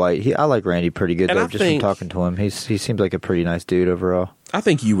Randy White. I like Randy pretty good, though, just from talking to him. He seems like a pretty nice dude overall. I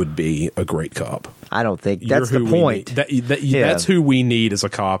think you would be a great cop. I don't think that's the point. That's who we need as a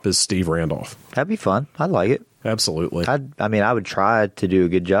cop is Steve Randolph. That'd be fun. I'd like it. Absolutely. I mean, I would try to do a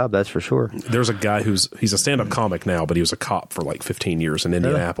good job, that's for sure. There's a guy he's a stand-up comic now, but he was a cop for like 15 years in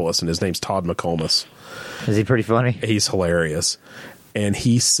Indianapolis, and his name's Todd McComas. Is he pretty funny? He's hilarious. And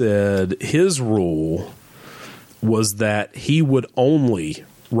he said his rule was that he would only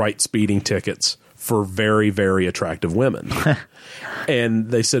write speeding tickets for very, very attractive women. And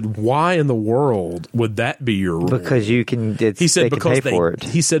they said, why in the world would that be your rule? Because you can, he said, because they pay for it.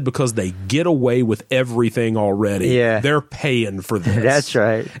 He said, because they get away with everything already. Yeah. They're paying for this. That's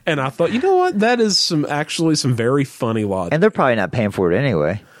right. And I thought, you know what? That is some very funny logic. And they're probably not paying for it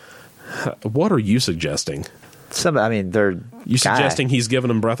anyway. What are you suggesting? They're... You suggesting he's giving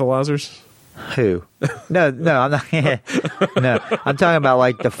them breathalyzers? Who? No, I'm not. No, I'm talking about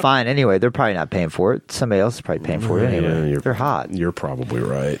like the fine. Anyway, they're probably not paying for it. Somebody else is probably paying for it anyway. They're hot. You're probably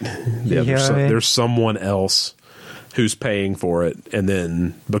right. Yeah, there's someone else who's paying for it, and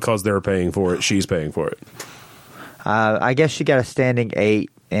then because they're paying for it, she's paying for it. I guess she got a standing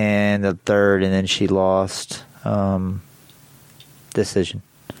 8 and the third, and then she lost decision.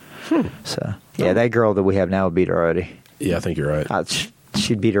 So that girl that we have now beat her already. Yeah, I think you're right.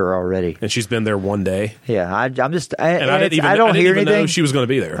 She'd beat her already, and she's been there one day. Yeah, I don't hear anything. Know she was going to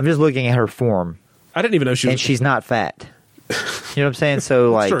be there. I'm just looking at her form. I didn't even know she was, and she's not fat. You know what I'm saying?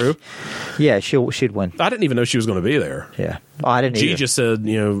 So like, true. Yeah, she'd win. I didn't even know she was going to be there. Yeah, I didn't. She just said,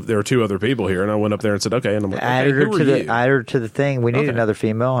 there are 2 other people here, and I went up there and said, okay. And I'm like, added her to the thing. We need another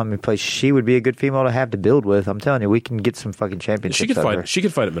female. I mean, she would be a good female to have to build with. I'm telling you, we can get some fucking championships. She could fight. She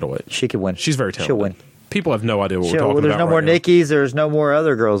could fight at middleweight. She could win. She's very talented. She'll win. People have no idea what we're talking about. There's no more Nickies. There's no more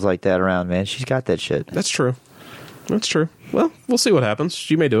other girls like that around, man. She's got that shit. That's true. That's true. Well, we'll see what happens.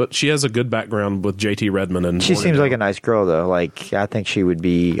 She may do it. She has a good background with JT Redmond. And she seems like a nice girl, though. Like, I think she would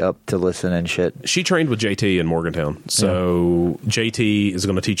be up to listen and shit. She trained with JT in Morgantown. So JT is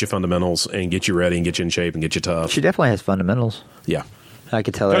going to teach you fundamentals and get you ready and get you in shape and get you tough. She definitely has fundamentals. Yeah. I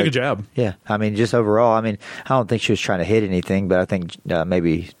could tell Got her. a good job. Yeah. I mean, just overall, I mean, I don't think she was trying to hit anything, but I think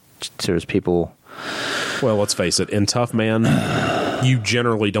maybe there's people. Well, let's face it. In Tough Man, you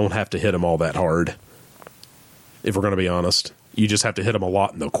generally don't have to hit them all that hard. If we're going to be honest, you just have to hit them a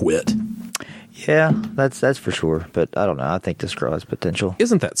lot and they'll quit. Yeah, that's for sure. But I don't know. I think this girl has potential.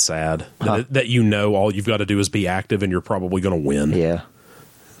 Isn't that sad? That you know all you've got to do is be active and you're probably going to win. Yeah.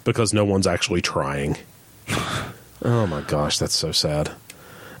 Because no one's actually trying. Oh my gosh, that's so sad.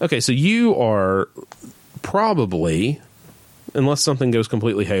 Okay, so you are probably, unless something goes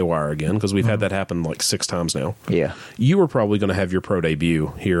completely haywire again, because we've had that happen like 6 times now. Yeah. You are probably going to have your pro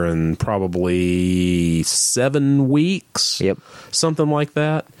debut here in probably 7 weeks. Yep. Something like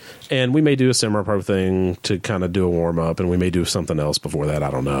that. And we may do a semi-pro thing to kind of do a warm-up, and we may do something else before that. I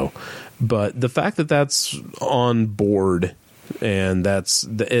don't know. But the fact that that's on board and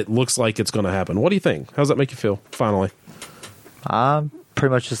it looks like it's going to happen. What do you think? How does that make you feel, finally? Pretty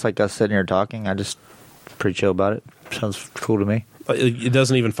much just like us sitting here talking. I just pretty chill about it. Sounds cool to me. It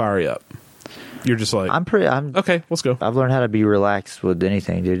doesn't even fire you up. You're just like, I'm okay, let's go. I've learned how to be relaxed with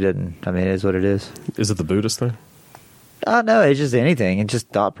anything, dude. I mean, it is what it is. Is it the Buddhist thing? No, it's just anything. It's just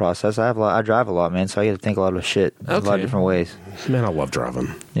thought process. I drive a lot, man, so I get to think a lot of shit a lot of different ways. Man, I love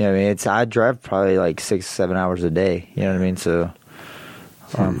driving. Yeah, I mean, I drive probably like 6-7 hours a day. You know what I mean? So,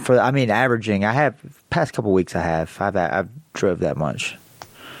 averaging, I have past couple weeks. I've drove that much.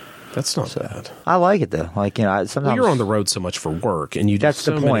 That's not bad. I like it though. Like, you know, sometimes you're on the road so much for work, and you do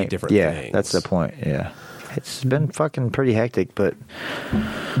so many different things. That's the point. Yeah, it's been fucking pretty hectic. But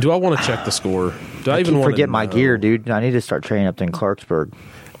do I want to check the score? Do I even want to forget my gear, dude? I need to start training up in Clarksburg.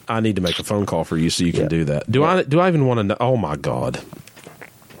 I need to make a phone call for you so you can do that. Do I even want to know? Oh my god!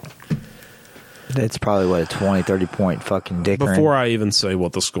 It's probably, a 20-30 point fucking dick. Before I even say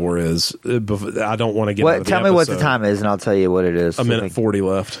what the score is, I don't want to get out of the Tell me what the time is, and I'll tell you what it is. A minute 40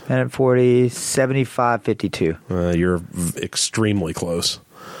 left. Minute 40, 75:52. You're extremely close.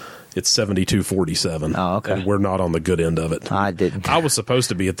 It's 72-47. Oh, okay. And we're not on the good end of it. I didn't. I was supposed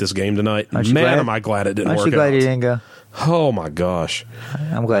to be at this game tonight. Man, glad? Am I glad it didn't work out. Aren't you glad you didn't go? Oh, my gosh.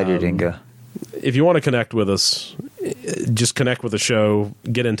 I'm glad you didn't go. If you want to connect with us, just connect with the show.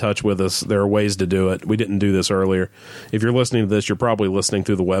 Get in touch with us. There are ways to do it. We didn't do this earlier. If you're listening to this, you're probably listening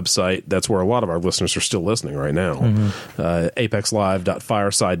through the website. That's where a lot of our listeners are still listening right now.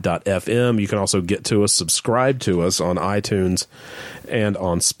 apexlive.fireside.fm. You can also get to us, subscribe to us on iTunes and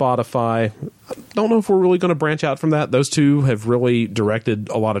on Spotify. I don't know if we're really going to branch out from that. Those two have really directed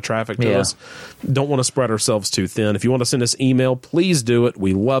a lot of traffic to us. Don't want to spread ourselves too thin. If you want to send us email, please do it.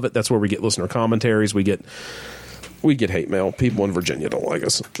 We love it. That's where we get listener commentaries. We get hate mail. People in Virginia don't like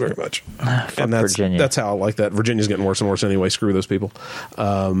us very much. And that's how I like that. Virginia's getting worse and worse anyway. Screw those people.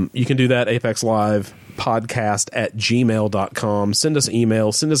 You can do that. Apex Live podcast at gmail.com. Send us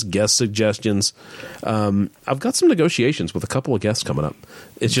email. Send us guest suggestions. I've got some negotiations with a couple of guests coming up.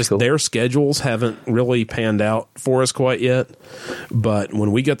 It's just their schedules haven't really panned out for us quite yet. But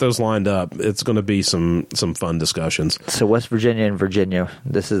when we get those lined up, it's going to be some fun discussions. So West Virginia and Virginia,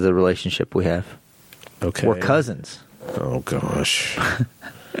 this is the relationship we have. Okay. We're cousins. Oh, gosh.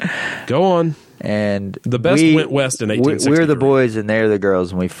 Go on. And the best went west in 1863. We're the boys and they're the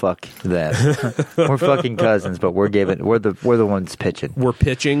girls, and we fuck them. We're fucking cousins, but we're the ones pitching. We're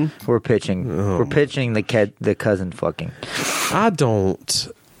pitching. We're pitching. Oh. We're pitching the cousin fucking. I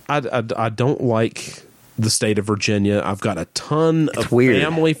don't like the state of Virginia. I've got a ton of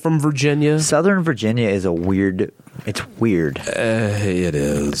family from Virginia. Southern Virginia is weird. It's weird. It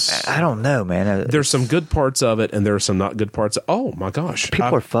is. I don't know, man. There's some good parts of it, and there are some not good parts. Oh, my gosh.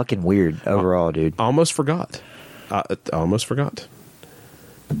 People are fucking weird overall, dude. I almost forgot. Oh,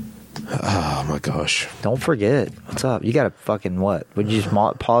 my gosh. Don't forget. What's up? You got a fucking what? Would you just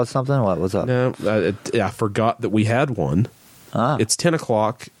pause something? What's up? No, I forgot that we had one. It's 10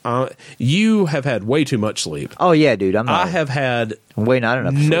 o'clock. You have had way too much sleep. Oh, yeah, dude. I have had not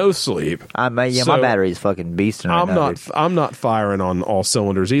enough sleep. No sleep. My battery's fucking beasting right now, dude. I'm not firing on all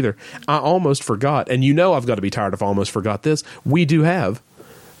cylinders either. I almost forgot, and I've got to be tired if I almost forgot this. We do have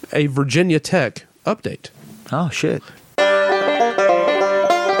a Virginia Tech update. Oh, shit.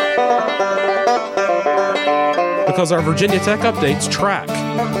 Because our Virginia Tech updates track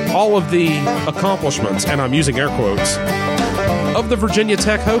all of the accomplishments, and I'm using air quotes, of the Virginia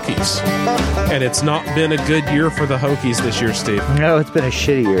Tech Hokies. And it's not been a good year for the Hokies this year, Steve. No, it's been a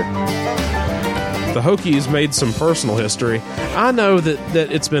shitty year. The Hokies made some personal history. I know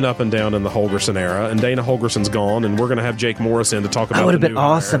that it's been up and down in the Holgerson era, and Dana Holgerson's gone, and we're going to have Jake Morris in to talk about That would have the been new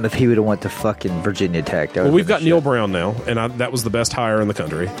awesome hire. if he would have went to fucking Virginia Tech. Well, we've got Neil Brown now, and that was the best hire in the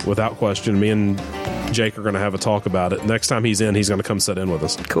country, without question. Me and Jake are going to have a talk about it. Next time he's in, he's going to come sit in with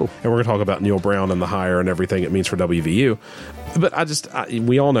us. Cool. And we're going to talk about Neil Brown and the hire and everything it means for WVU. But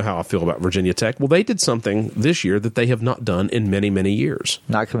we all know how I feel about Virginia Tech. Well, they did something this year that they have not done in many, many years.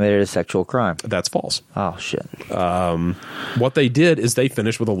 Not committed a sexual crime. That's false. Oh, shit. What they did is they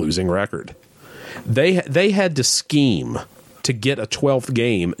finished with a losing record. They had to scheme to get a 12th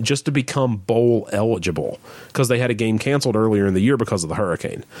game just to become bowl eligible because they had a game canceled earlier in the year because of the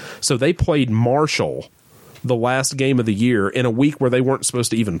hurricane. So they played Marshall the last game of the year in a week where they weren't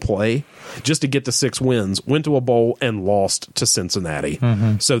supposed to even play just to get to 6 wins, went to a bowl and lost to Cincinnati.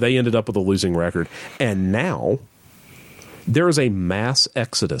 So they ended up with a losing record. And now there is a mass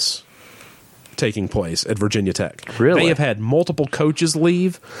exodus taking place at Virginia Tech. Really? They have had multiple coaches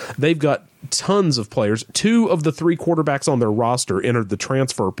leave. They've got tons of players. 2 of the 3 quarterbacks on their roster entered the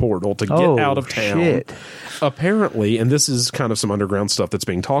transfer portal to get out of town. Shit. Apparently, and this is kind of some underground stuff that's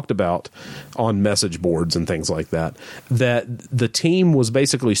being talked about on message boards and things like that, that the team was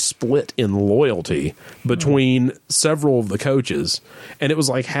basically split in loyalty between several of the coaches. And it was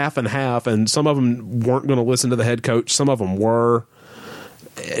like half and half, and some of them weren't going to listen to the head coach. Some of them were.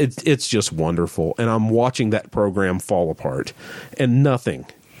 It's just wonderful. And I'm watching that program fall apart. And nothing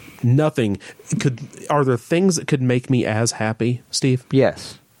could. Are there things that could make me as happy, Steve?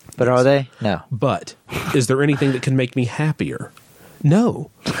 Yes. But are they? No. But is there anything that can make me happier? No,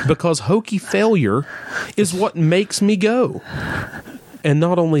 because Hokie failure is what makes me go. And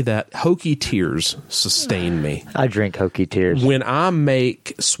not only that, Hokie tears sustain me. I drink Hokie tears. When I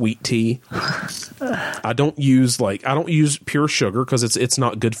make sweet tea, I don't use pure sugar because it's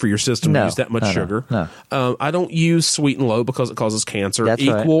not good for your system to use that much sugar. No. I don't use Sweet and Low because it causes cancer. That's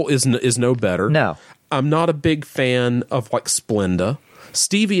Equal is no better. No. I'm not a big fan of like Splenda.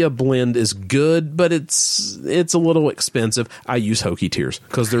 Stevia blend is good, but it's a little expensive. I use Hokie tears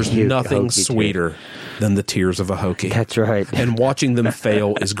because there's nothing sweeter than the tears of a Hokie. That's right. And watching them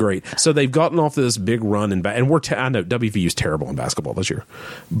fail is great. So they've gotten off to this big run and I know WVU's terrible in basketball this year,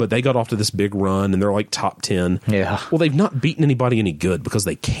 but they got off to this big run and they're like top 10. Yeah. Well, they've not beaten anybody any good because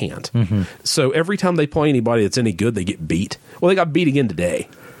they can't. So every time they play anybody that's any good, they get beat. Well, they got beat again today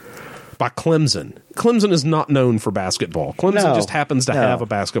by Clemson. Clemson is not known for basketball. Clemson just happens to have a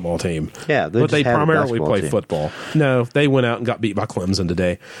basketball team. Yeah, but they primarily play team. Football. No, they went out and got beat by Clemson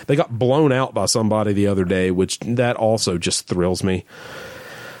today. They got blown out by somebody the other day, which that also just thrills me.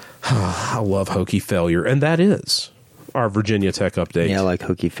 I love Hokie failure, and that is our Virginia Tech update. Yeah, I like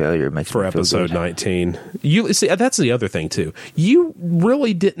Hokie failure. It makes for me feel episode good. 19. You see, that's the other thing too. You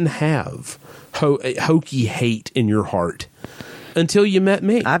really didn't have Hokie hate in your heart until you met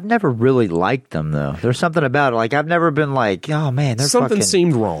me. I've never really liked them, though. There's something about it. Like, I've never been like, oh, man, they're Something fucking...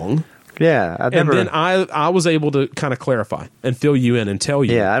 seemed wrong. Yeah, I've never... And then I was able to kind of clarify and fill you in and tell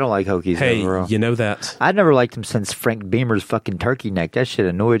you. Yeah, I don't like Hokies hey, overall. you know that? I've never liked them since Frank Beamer's fucking turkey neck. That shit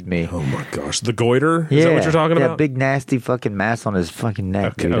annoyed me. Oh, my gosh. The goiter? Yeah, Is that what you're talking about? that big, nasty fucking mass on his fucking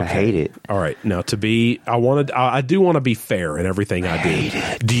neck, dude. Okay. I hate it. All right. Now, I do want to be fair in everything I do.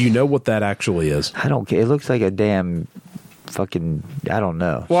 Do you know what that actually is? I don't care. It looks like a damn... fucking, I don't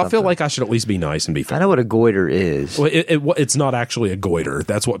know. Well, I feel like I should at least be nice and be fair. I know what a goiter is. Well, it's not actually a goiter.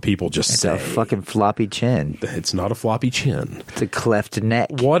 That's what people just say. It's a fucking floppy chin. It's not a floppy chin. It's a cleft neck.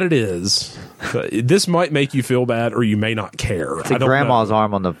 What it is, this might make you feel bad or you may not care. It's a grandma's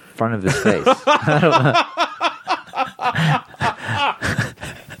arm on the front of his face. I don't know.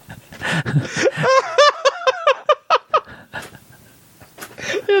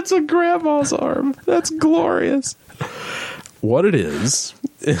 It's a grandma's arm. That's glorious. What it is,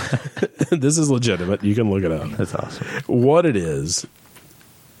 this is legitimate. You can look it up. That's awesome. What it is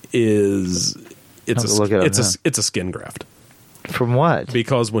it's a skin graft. From what?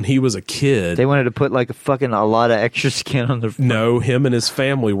 Because when he was a kid, They wanted to put like a lot of extra skin on their... no, him and his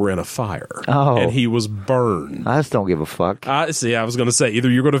family were in a fire. Oh. And he was burned. I just don't give a fuck. I was going to say,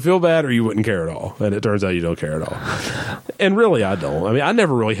 either you're going to feel bad or you wouldn't care at all. And it turns out you don't care at all. And really, I don't. I mean, I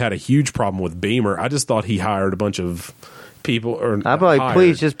never really had a huge problem with Beamer. I just thought he hired a bunch of people. I'd be like,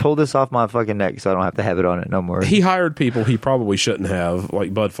 please just pull this off my fucking neck so I don't have to have it on it no more. He hired people he probably shouldn't have,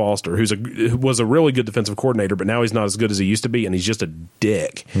 like Bud Foster, who was a really good defensive coordinator, but now he's not as good as he used to be, and he's just a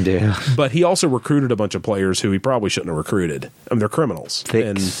dick. Yeah. But he also recruited a bunch of players who he probably shouldn't have recruited. I mean, they're criminals. Vicks.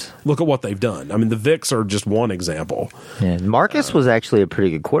 And look at what they've done. I mean, the Vicks are just one example. Yeah. Marcus was actually a pretty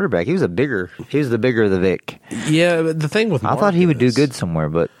good quarterback. He was the bigger of the Vic. Yeah, but the thing with I thought he would do good somewhere,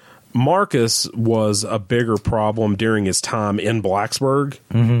 but Marcus was a bigger problem during his time in Blacksburg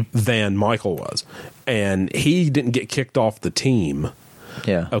than Michael was. And he didn't get kicked off the team.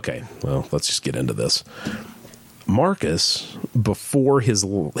 Yeah. Okay, well, let's just get into this. Marcus, before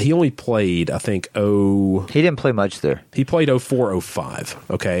he only played, I think, He didn't play much there. he played 04-05,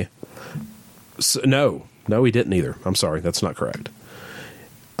 okay? So, no, he didn't either. I'm sorry, that's not correct.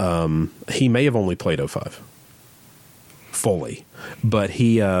 He may have only played 05 fully, but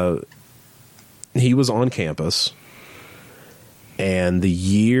he was on campus, and the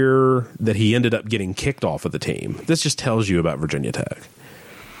year that he ended up getting kicked off of the team, this just tells you about Virginia Tech.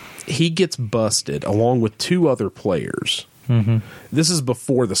 He gets busted along with 2 other players. This is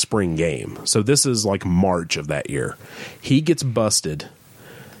before the spring game, so this is like March of that year. He gets busted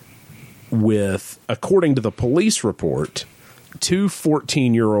with, according to the police report, 2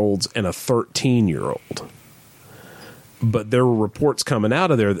 14-year-olds and a 13-year-old. But there were reports coming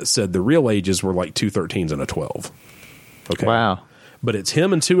out of there that said the real ages were like 2 13s and a 12. Okay. Wow. But it's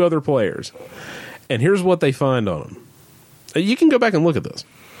him and 2 other players. And here's what they find on him. You can go back and look at this.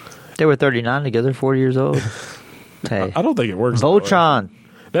 They were 39 together, 40 years old. Hey. I don't think it works. That way. Voltron.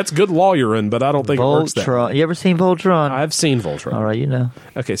 That's good lawyering, but I don't think it works that way. Voltron. You ever seen Voltron? I've seen Voltron. All right, you know.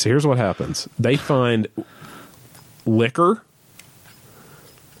 Okay, so here's what happens. They find liquor,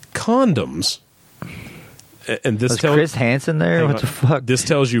 condoms, and this Was tells Chris Hansen there? What the fuck? This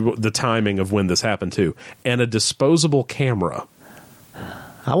tells you the timing of when this happened too, and a disposable camera.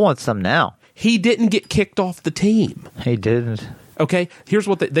 I want some now. He didn't get kicked off the team. He didn't. Okay, here's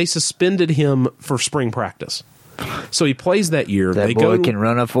what they suspended him for spring practice. So he plays that year. That boy can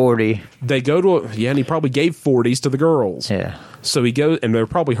run a 40. They go to and he probably gave 40s to the girls. Yeah. So he goes, and they're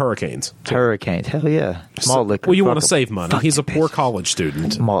probably Hurricanes. Hurricanes. Hell yeah. Malt liquor. Well, you want to Fuck 'em. save money. Fuck He's a them poor bitches. college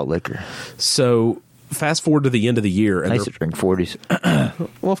student. Malt liquor. So fast forward to the end of the year, I and used to drink 40s.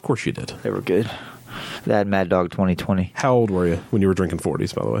 well, of course you did. They were good. They had Mad Dog 2020. How old were you when you were drinking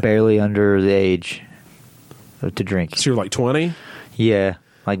 40s? By the way, Barely under the age to drink. so you're like 20. Yeah,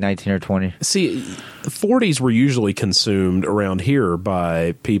 like 19 or 20. See, 40s were usually consumed around here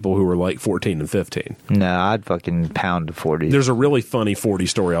by people who were like 14 and 15. No, I'd fucking pound the 40s. There's a really funny 40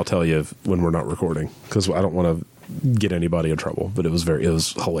 story I'll tell you when we're not recording because I don't want to get anybody in trouble, but it was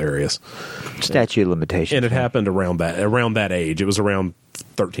hilarious. Statute of limitations. And it happened around that age. It was around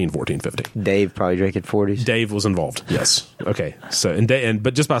 13, 14, 15. Dave probably drinking 40s. Dave was involved. Yes. Okay. So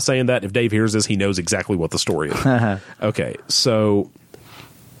but just by saying that, if Dave hears this, he knows exactly what the story is. Okay. So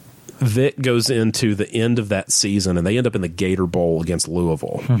Vic goes into the end of that season, and they end up in the Gator Bowl against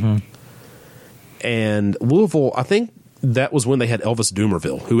Louisville. And Louisville, I think that was when they had Elvis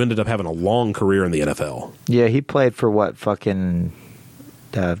Dumervil, who ended up having a long career in the NFL. Yeah, he played for what fucking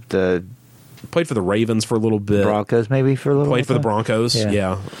the Played for the Ravens for a little bit. Broncos maybe for a little Played bit. for the Broncos,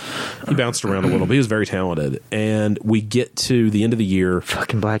 yeah. He bounced around a little bit. He was very talented. And we get to the end of the year.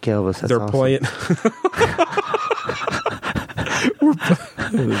 Fucking Black Elvis. That's They're awesome. playing.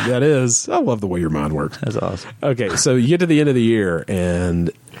 That is. I love the way your mind works. That's awesome. Okay, so you get to the end of the year,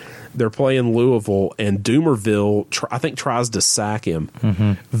 and they're playing Louisville, and Dumervil, I think, tries to sack him.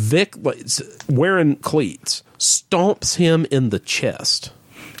 Vic, wearing cleats, stomps him in the chest.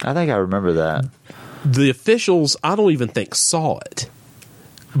 I think I remember that. The officials, I don't even think, saw it,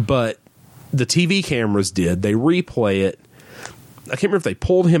 but the TV cameras did. They replay it. I can't remember if they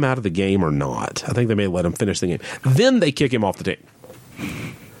pulled him out of the game or not. I think they may let him finish the game. Then they kick him off the team.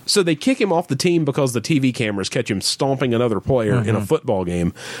 So they kick him off the team because the TV cameras catch him stomping another player in a football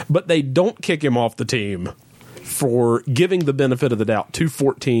game, but they don't kick him off the team for giving the benefit of the doubt 2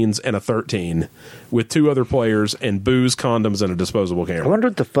 14s and a 13 with 2 other players and booze, condoms, and a disposable I camera. wonder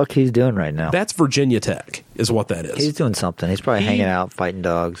what the fuck he's doing right now. That's Virginia Tech is what that is. He's doing something. He's probably hanging out, fighting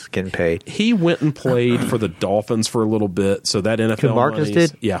dogs, getting paid. He went and played for the Dolphins for a little bit, so that NFL Who, Marcus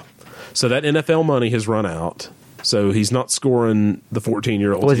money's- did? Yeah. So that NFL money has run out. So he's not scoring the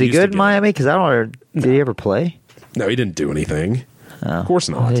 14-year-olds. Was he used to good in get. Miami? Because I don't. Did he ever play? No, he didn't do anything. Of course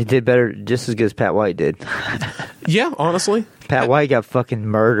not. He did better, just as good as Pat White did. Yeah, honestly. Pat White got fucking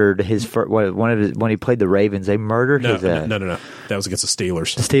murdered. When he played the Ravens, they murdered No, his no, ass. no. That was against the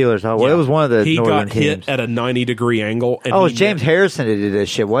Steelers. The Steelers. Oh, well, Yeah. it was one of the He northern got teams. hit at a 90-degree angle. And Oh, it was he James Harrison that did this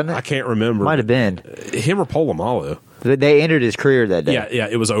shit, wasn't it? I can't remember. Might have been. Him or Polamalu. They ended his career that day. Yeah,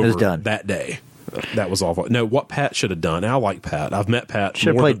 it was over. It was done. That day. That was awful. No, what Pat should have done, and I like Pat. I've met Pat. Should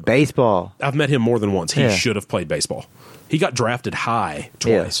have played baseball. I've met him more than once. He Yeah. should have played baseball. He got drafted high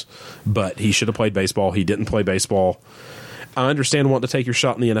twice, but he should have played baseball. He didn't play baseball. I understand wanting to take your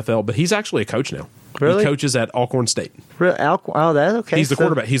shot in the NFL, but he's actually a coach now. Really? He coaches at Alcorn State. Oh, that's okay. He's the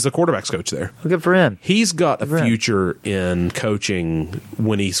quarterback. He's the quarterback's coach there. Good for him. He's got a future in coaching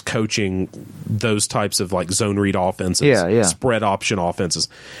when he's coaching those types of like zone read offenses, spread option offenses.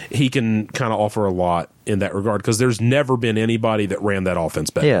 He can kind of offer a lot in that regard because there's never been anybody that ran that offense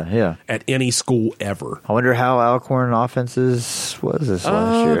better. At any school ever. I wonder how Alcorn offenses was this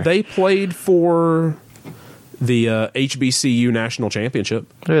last year. They played for the HBCU national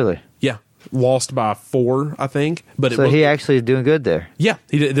championship. Really? Yeah. Lost by 4, I think. But so he actually is doing good there. Yeah,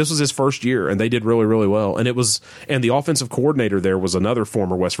 he did. This was his first year, and they did really, really well. And the offensive coordinator there was another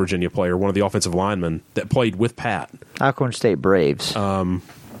former West Virginia player, one of the offensive linemen that played with Pat. Alcorn State Braves.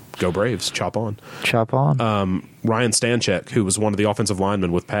 Go Braves! Chop on. Chop on. Ryan Stanchek, who was one of the offensive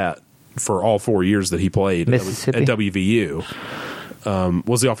linemen with Pat for all 4 years that he played at WVU.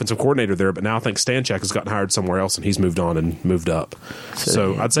 Was the offensive coordinator there, but now I think Stanchek has gotten hired somewhere else and he's moved on and moved up.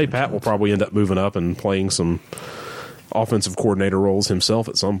 So I'd say Pat will probably end up moving up and playing some offensive coordinator roles himself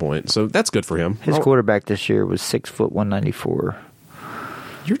at some point. So that's good for him. His quarterback this year was 6', 194.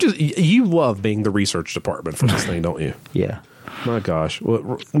 You love being the research department for this thing, don't you? Yeah. My gosh.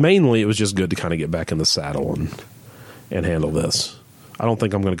 Well, mainly it was just good to kind of get back in the saddle and handle this. I don't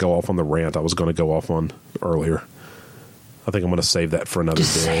think I'm going to go off on the rant I was going to go off on earlier. I think I'm going to save that for another day.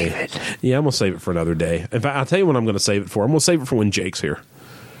 Save it. Yeah, I'm going to save it for another day. In fact, I'll tell you what I'm going to save it for. I'm going to save it for when Jake's here.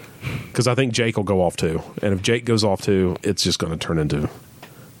 Because I think Jake will go off too. And if Jake goes off too, it's just going to turn into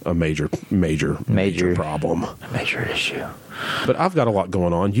a major problem. A major issue. But I've got a lot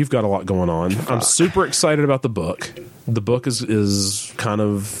going on. You've got a lot going on. I'm super excited about the book. The book is kind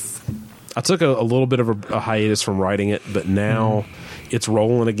of... I took a little bit of a hiatus from writing it, but now... It's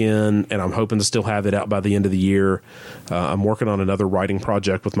rolling again, and I'm hoping to still have it out by the end of the year. I'm working on another writing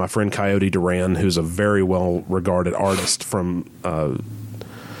project with my friend Coyote Duran, who's a very well-regarded artist from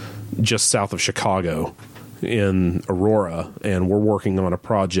just south of Chicago in Aurora, and we're working on a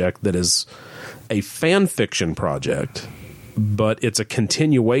project that is a fan fiction project, but it's a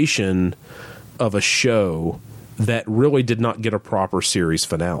continuation of a show that really did not get a proper series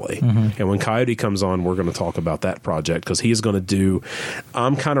finale. And when Coyote comes on, we're going to talk about that project because he's going to do...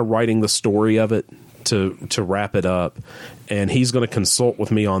 I'm kind of writing the story of it to wrap it up, and he's going to consult with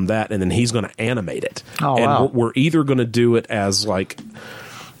me on that, and then he's going to animate it. We're either going to do it as like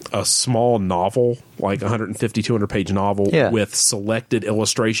a small novel, like 150, 200-page novel with selected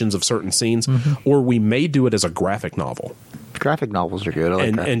illustrations of certain scenes, or we may do it as a graphic novel. Graphic novels are good. I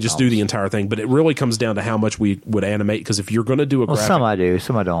like and just do the entire thing. But it really comes down to how much we would animate, because if you're going to do a graphic... some I do,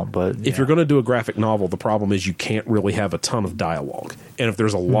 some I don't. But if you're going to do a graphic novel, the problem is you can't really have a ton of dialogue. And if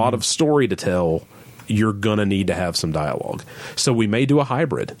there's a lot of story to tell, you're going to need to have some dialogue. So we may do a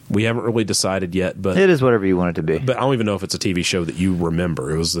hybrid. We haven't really decided yet. But it is whatever you want it to be. But I don't even know if it's a TV show that you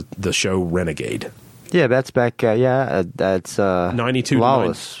remember. It was the show Renegade. Yeah, that's back. That's 92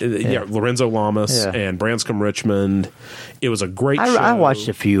 Lawless. Lorenzo Lamas and Branscombe Richmond. It was a great show. I watched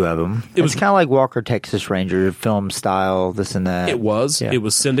a few of them. It was kind of like Walker, Texas Ranger film style, this and that. It was. Yeah. It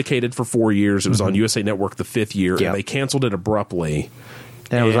was syndicated for 4 years. It was on USA Network the 5th year, and they canceled it abruptly.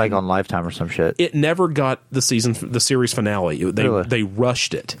 And it was like on Lifetime or some shit. It never got the series finale. They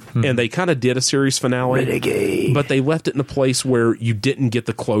rushed it, and they kind of did a series finale, Renegade. But they left it in a place where you didn't get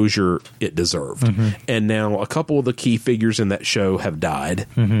the closure it deserved. And now a couple of the key figures in that show have died,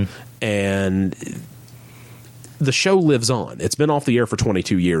 and the show lives on. It's been off the air for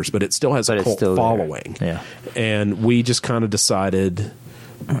 22 years, but it still has a cult following. Yeah. And we just kind of decided,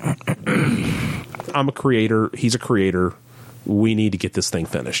 I'm a creator, he's a creator, we need to get this thing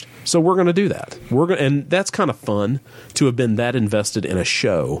finished. So we're going to do that. And that's kind of fun to have been that invested in a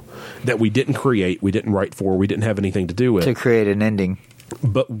show that we didn't create, we didn't write for, we didn't have anything to do with. To create an ending.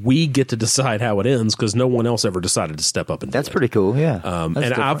 But we get to decide how it ends because no one else ever decided to step up and do it. That's pretty cool, yeah.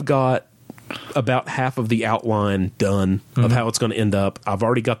 And I've got about half of the outline done of how it's going to end up. I've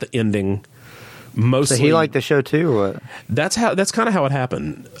already got the ending. Mostly, so he liked the show too, or what? That's kind of how it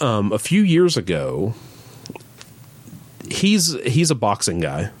happened. A few years ago, he's a boxing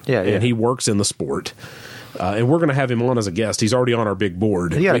guy, and he works in the sport. And we're going to have him on as a guest. He's already on our big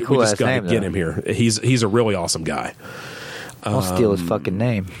board. He got a cool we just ass got name, to get though. him here. He's a really awesome guy. I'll steal his fucking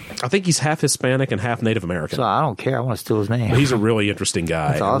name. I think he's half Hispanic and half Native American. So I don't care. I want to steal his name. He's a really interesting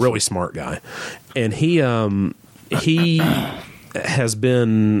guy, awesome. A really smart guy, and he has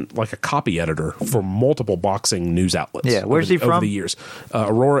been like a copy editor for multiple boxing news outlets. Yeah, where's he from? Over the years,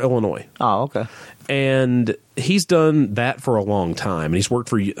 Aurora, Illinois. Oh, okay. And he's done that for a long time, and he's worked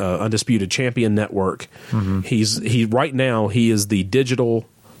for Undisputed Champion Network. Right now he is the digital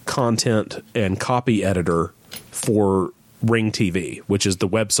content and copy editor for Ring TV, which is the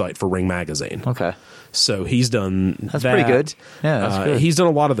website for Ring Magazine. Okay. So he's done That's that. pretty good. Yeah, that's good. He's done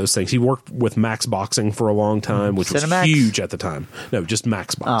a lot of those things. He worked with Max Boxing for a long time, which Cinemax? was huge at the time. No, just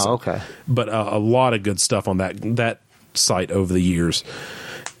Max Boxing. Oh, okay. But a lot of good stuff on that site over the years.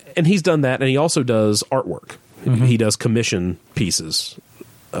 And he's done that, and he also does artwork. Mm-hmm. He does commission pieces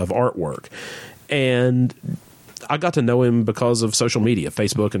of artwork. And I got to know him because of social media,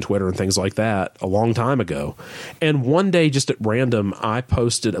 Facebook and Twitter and things like that, a long time ago. And one day, just at random, I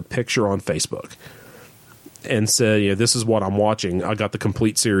posted a picture on Facebook and said, this is what I'm watching. I got the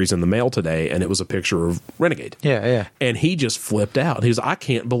complete series in the mail today, and it was a picture of Renegade. Yeah. And he just flipped out. He was, I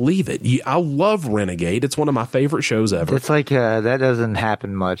can't believe it. I love Renegade. It's one of my favorite shows ever. It's like that doesn't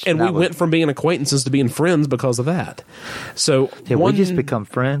happen much. And we went from being acquaintances to being friends because of that. So did we just become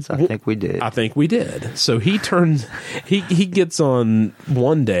friends? I think we did. I think we did. So he gets on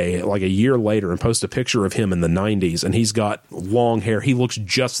one day, like a year later, and posts a picture of him in the 90s, and he's got long hair. He looks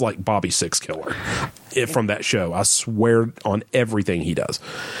just like Bobby Sixkiller from that show. I swear on everything he does.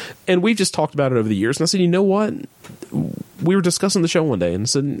 And we've just talked about it over the years. And I said, you know what? We were discussing the show one day and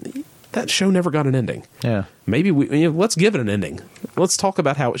said, that show never got an ending. Yeah. Maybe let's give it an ending. Let's talk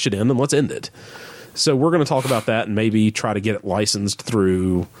about how it should end and let's end it. So we're going to talk about that and maybe try to get it licensed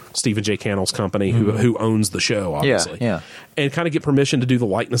through Stephen J. Cannell's company, who owns the show, obviously. Yeah. And kind of get permission to do the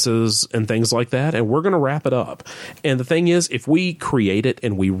likenesses and things like that. And we're going to wrap it up. And the thing is, if we create it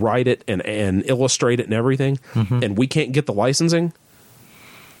and we write it and illustrate it and everything, and we can't get the licensing,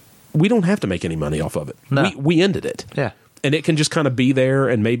 we don't have to make any money off of it. No. We ended it. Yeah. And it can just kind of be there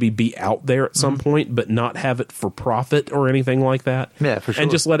and maybe be out there at some point, but not have it for profit or anything like that. Yeah, for sure.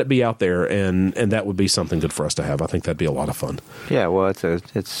 And just let it be out there, and that would be something good for us to have. I think that'd be a lot of fun. Yeah, well,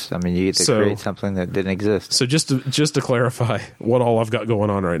 it's. I mean, you get to create something that didn't exist. So just to clarify what all I've got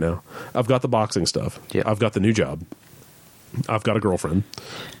going on right now, I've got the boxing stuff. Yeah. I've got the new job. I've got a girlfriend.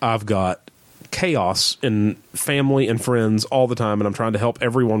 I've got chaos in family and friends all the time, and I'm trying to help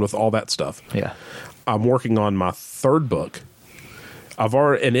everyone with all that stuff. Yeah. I'm working on my third book.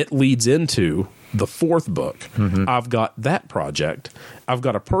 And it leads into the fourth book. I've got that project. I've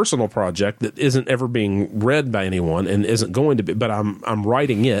got a personal project that isn't ever being read by anyone and isn't going to be, but I'm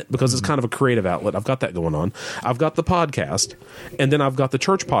writing it because it's kind of a creative outlet. I've got that going on. I've got the podcast, and then I've got the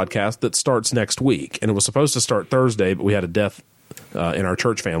church podcast that starts next week. And it was supposed to start Thursday, but we had a death in our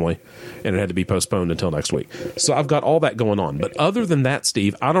church family, and it had to be postponed until next week. So I've got all that going on. But other than that,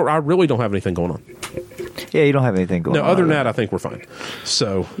 Steve, I really don't have anything going on. Yeah, you don't have anything going on. No, other than that, I think we're fine.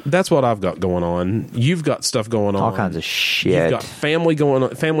 So that's what I've got going on. You've got stuff going on. All kinds of shit. You've got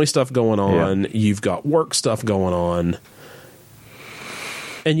family stuff going on. Yeah. You've got work stuff going on.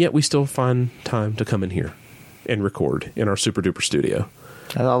 And yet we still find time to come in here and record in our super duper studio.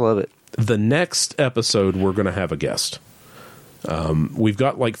 I love it. The next episode, we're going to have a guest. We've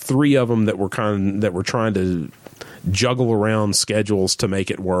got like 3 of them that we're trying to juggle around schedules to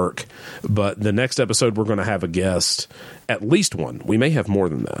make it work. But the next episode, we're going to have a guest, at least one. We may have more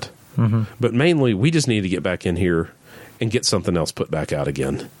than that. But mainly, we just need to get back in here and get something else put back out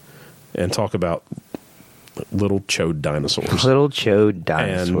again and talk about little Chode dinosaurs. Little Chode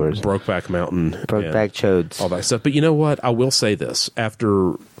dinosaurs. And Brokeback Mountain. Brokeback Chodes. All that stuff. But you know what? I will say this.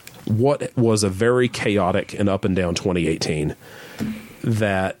 After what was a very chaotic and up and down 2018,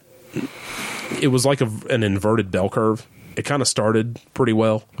 that it was like an inverted bell curve. It kind of started pretty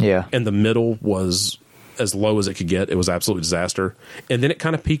well. Yeah. And the middle was as low as it could get. It was absolute disaster. And then it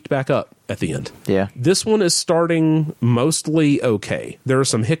kind of peaked back up at the end. Yeah. This one is starting mostly okay. There are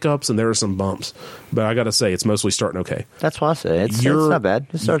some hiccups and there are some bumps, but I got to say, it's mostly starting okay. That's what I say. It's not bad.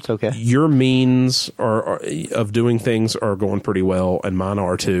 It starts okay. Your means of doing things are going pretty well, and mine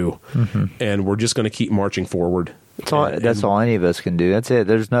are too. And we're just going to keep marching forward. That's all any of us can do. That's it.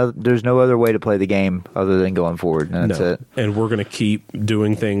 There's no other way to play the game other than going forward. And that's it. And we're going to keep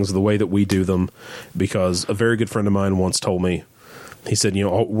doing things the way that we do them, because a very good friend of mine once told me, he said,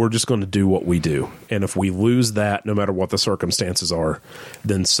 we're just going to do what we do. And if we lose that, no matter what the circumstances are,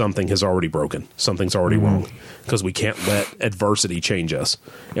 then something has already broken. Something's already wrong, because we can't let adversity change us.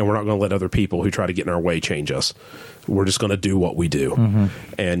 And we're not going to let other people who try to get in our way change us. We're just going to do what we do.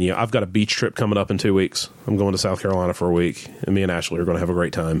 And, I've got a beach trip coming up in 2 weeks. I'm going to South Carolina for a week. And me and Ashley are going to have a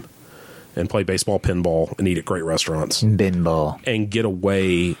great time and play baseball, pinball, and eat at great restaurants. Pinball. And get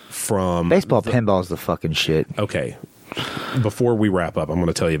away from... Baseball, pinball is the fucking shit. Okay. Before we wrap up, I'm going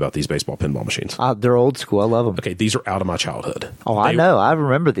to tell you about these baseball pinball machines. They're old school. I love them. Okay, these are out of my childhood. I know. I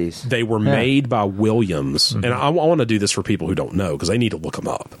remember these. They were made by Williams. And I want to do this for people who don't know, because they need to look them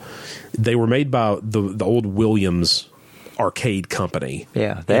up. They were made by the old Williams arcade company.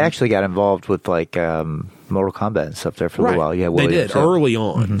 Yeah, they actually got involved with like Mortal Kombat and stuff there for a little while. Yeah, they did early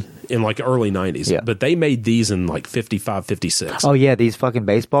on in like early 90s. Yeah. But they made these in like 55, 56. Oh yeah, these fucking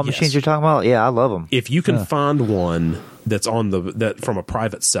baseball machines you're talking about. Yeah, I love them. If you can find one that's from a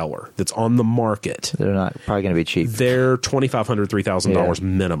private seller that's on the market, They're not probably going to be cheap. they're $2,500, $3,000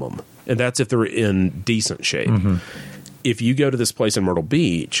 minimum, and that's if they're in decent shape. If you go to this place in Myrtle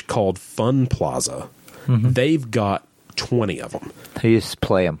Beach called Fun Plaza, they've got 20 of them. You just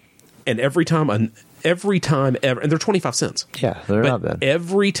play them. And every time ever, and they're 25 cents. Yeah, they're not bad.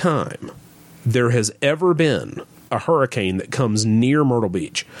 Every time there has ever been a hurricane that comes near Myrtle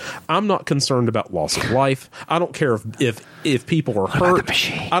Beach, I'm not concerned about loss of life. I don't care if people are hurt.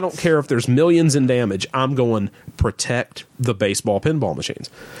 I don't care if there's millions in damage. I'm going protect the baseball pinball machines.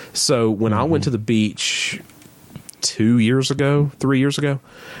 So when I went to the beach 3 years ago,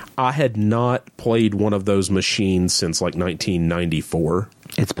 I had not played one of those machines since like 1994.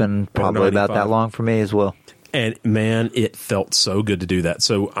 It's been probably about that long for me as well. And man, it felt so good to do that.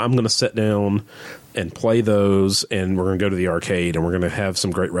 So I'm going to sit down and play those, and we're going to go to the arcade, and we're going to have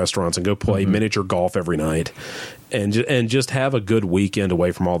some great restaurants and go play miniature golf every night, and just have a good weekend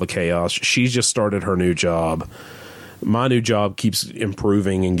away from all the chaos. She's just started her new job. My new job keeps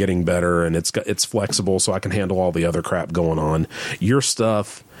improving and getting better, and it's flexible, so I can handle all the other crap going on. Your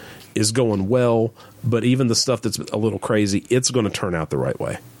stuff is going well, but even the stuff that's a little crazy, it's going to turn out the right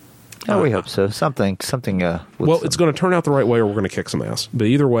way. Oh, we hope so. Something. It's going to turn out the right way, or we're going to kick some ass. But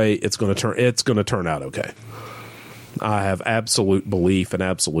either way, it's going to turn out okay. I have absolute belief and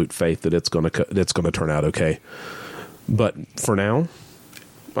absolute faith that it's going to turn out okay. But for now,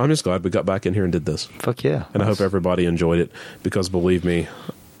 I'm just glad we got back in here and did this. Fuck yeah! And I hope everybody enjoyed it, because believe me,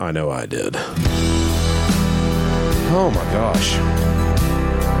 I know I did. Oh my gosh.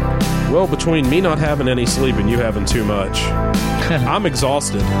 Well, between me not having any sleep and you having too much, I'm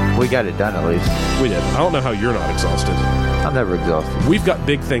exhausted. We got it done at least. We did. I don't know how you're not exhausted. I'm never exhausted. We've got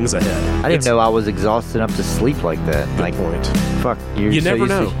big things ahead. I didn't know I was exhausted enough to sleep like that. Good point. Fuck. You never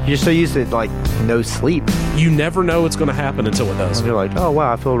know. You're so used to like no sleep. You never know it's going to happen until it does. And you're like, oh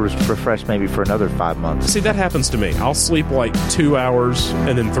wow, I feel refreshed maybe for another 5 months. See, that happens to me. I'll sleep like 2 hours,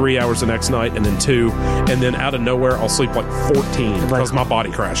 and then 3 hours the next night, and then 2, and then out of nowhere I'll sleep like 14 because my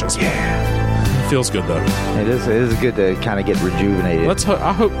body crashes. Yeah. Feels good though. It is good to kind of get rejuvenated.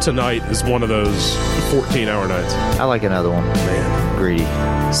 I hope tonight is one of those 14-hour nights. I like another one. Man. Greedy.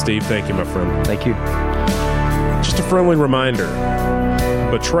 Steve, thank you, my friend. Thank you. Just a friendly reminder.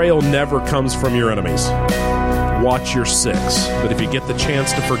 Betrayal never comes from your enemies. Watch your 6. But if you get the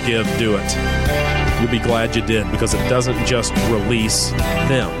chance to forgive, do it. You'll be glad you did, because it doesn't just release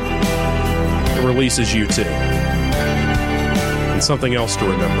them. It releases you too. And something else to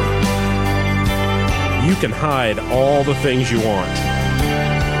remember. You can hide all the things you want,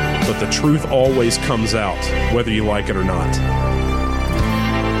 but the truth always comes out, whether you like it or not.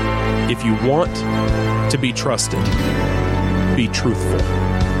 If you want to be trusted, be truthful.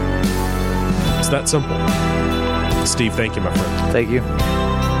 It's that simple. Steve, thank you, my friend. Thank you.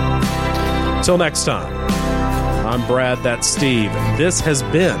 Till next time, I'm Brad, that's Steve. This has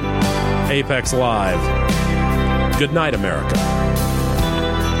been Apex Live. Good night, America.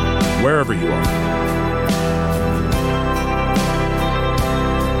 Wherever you are.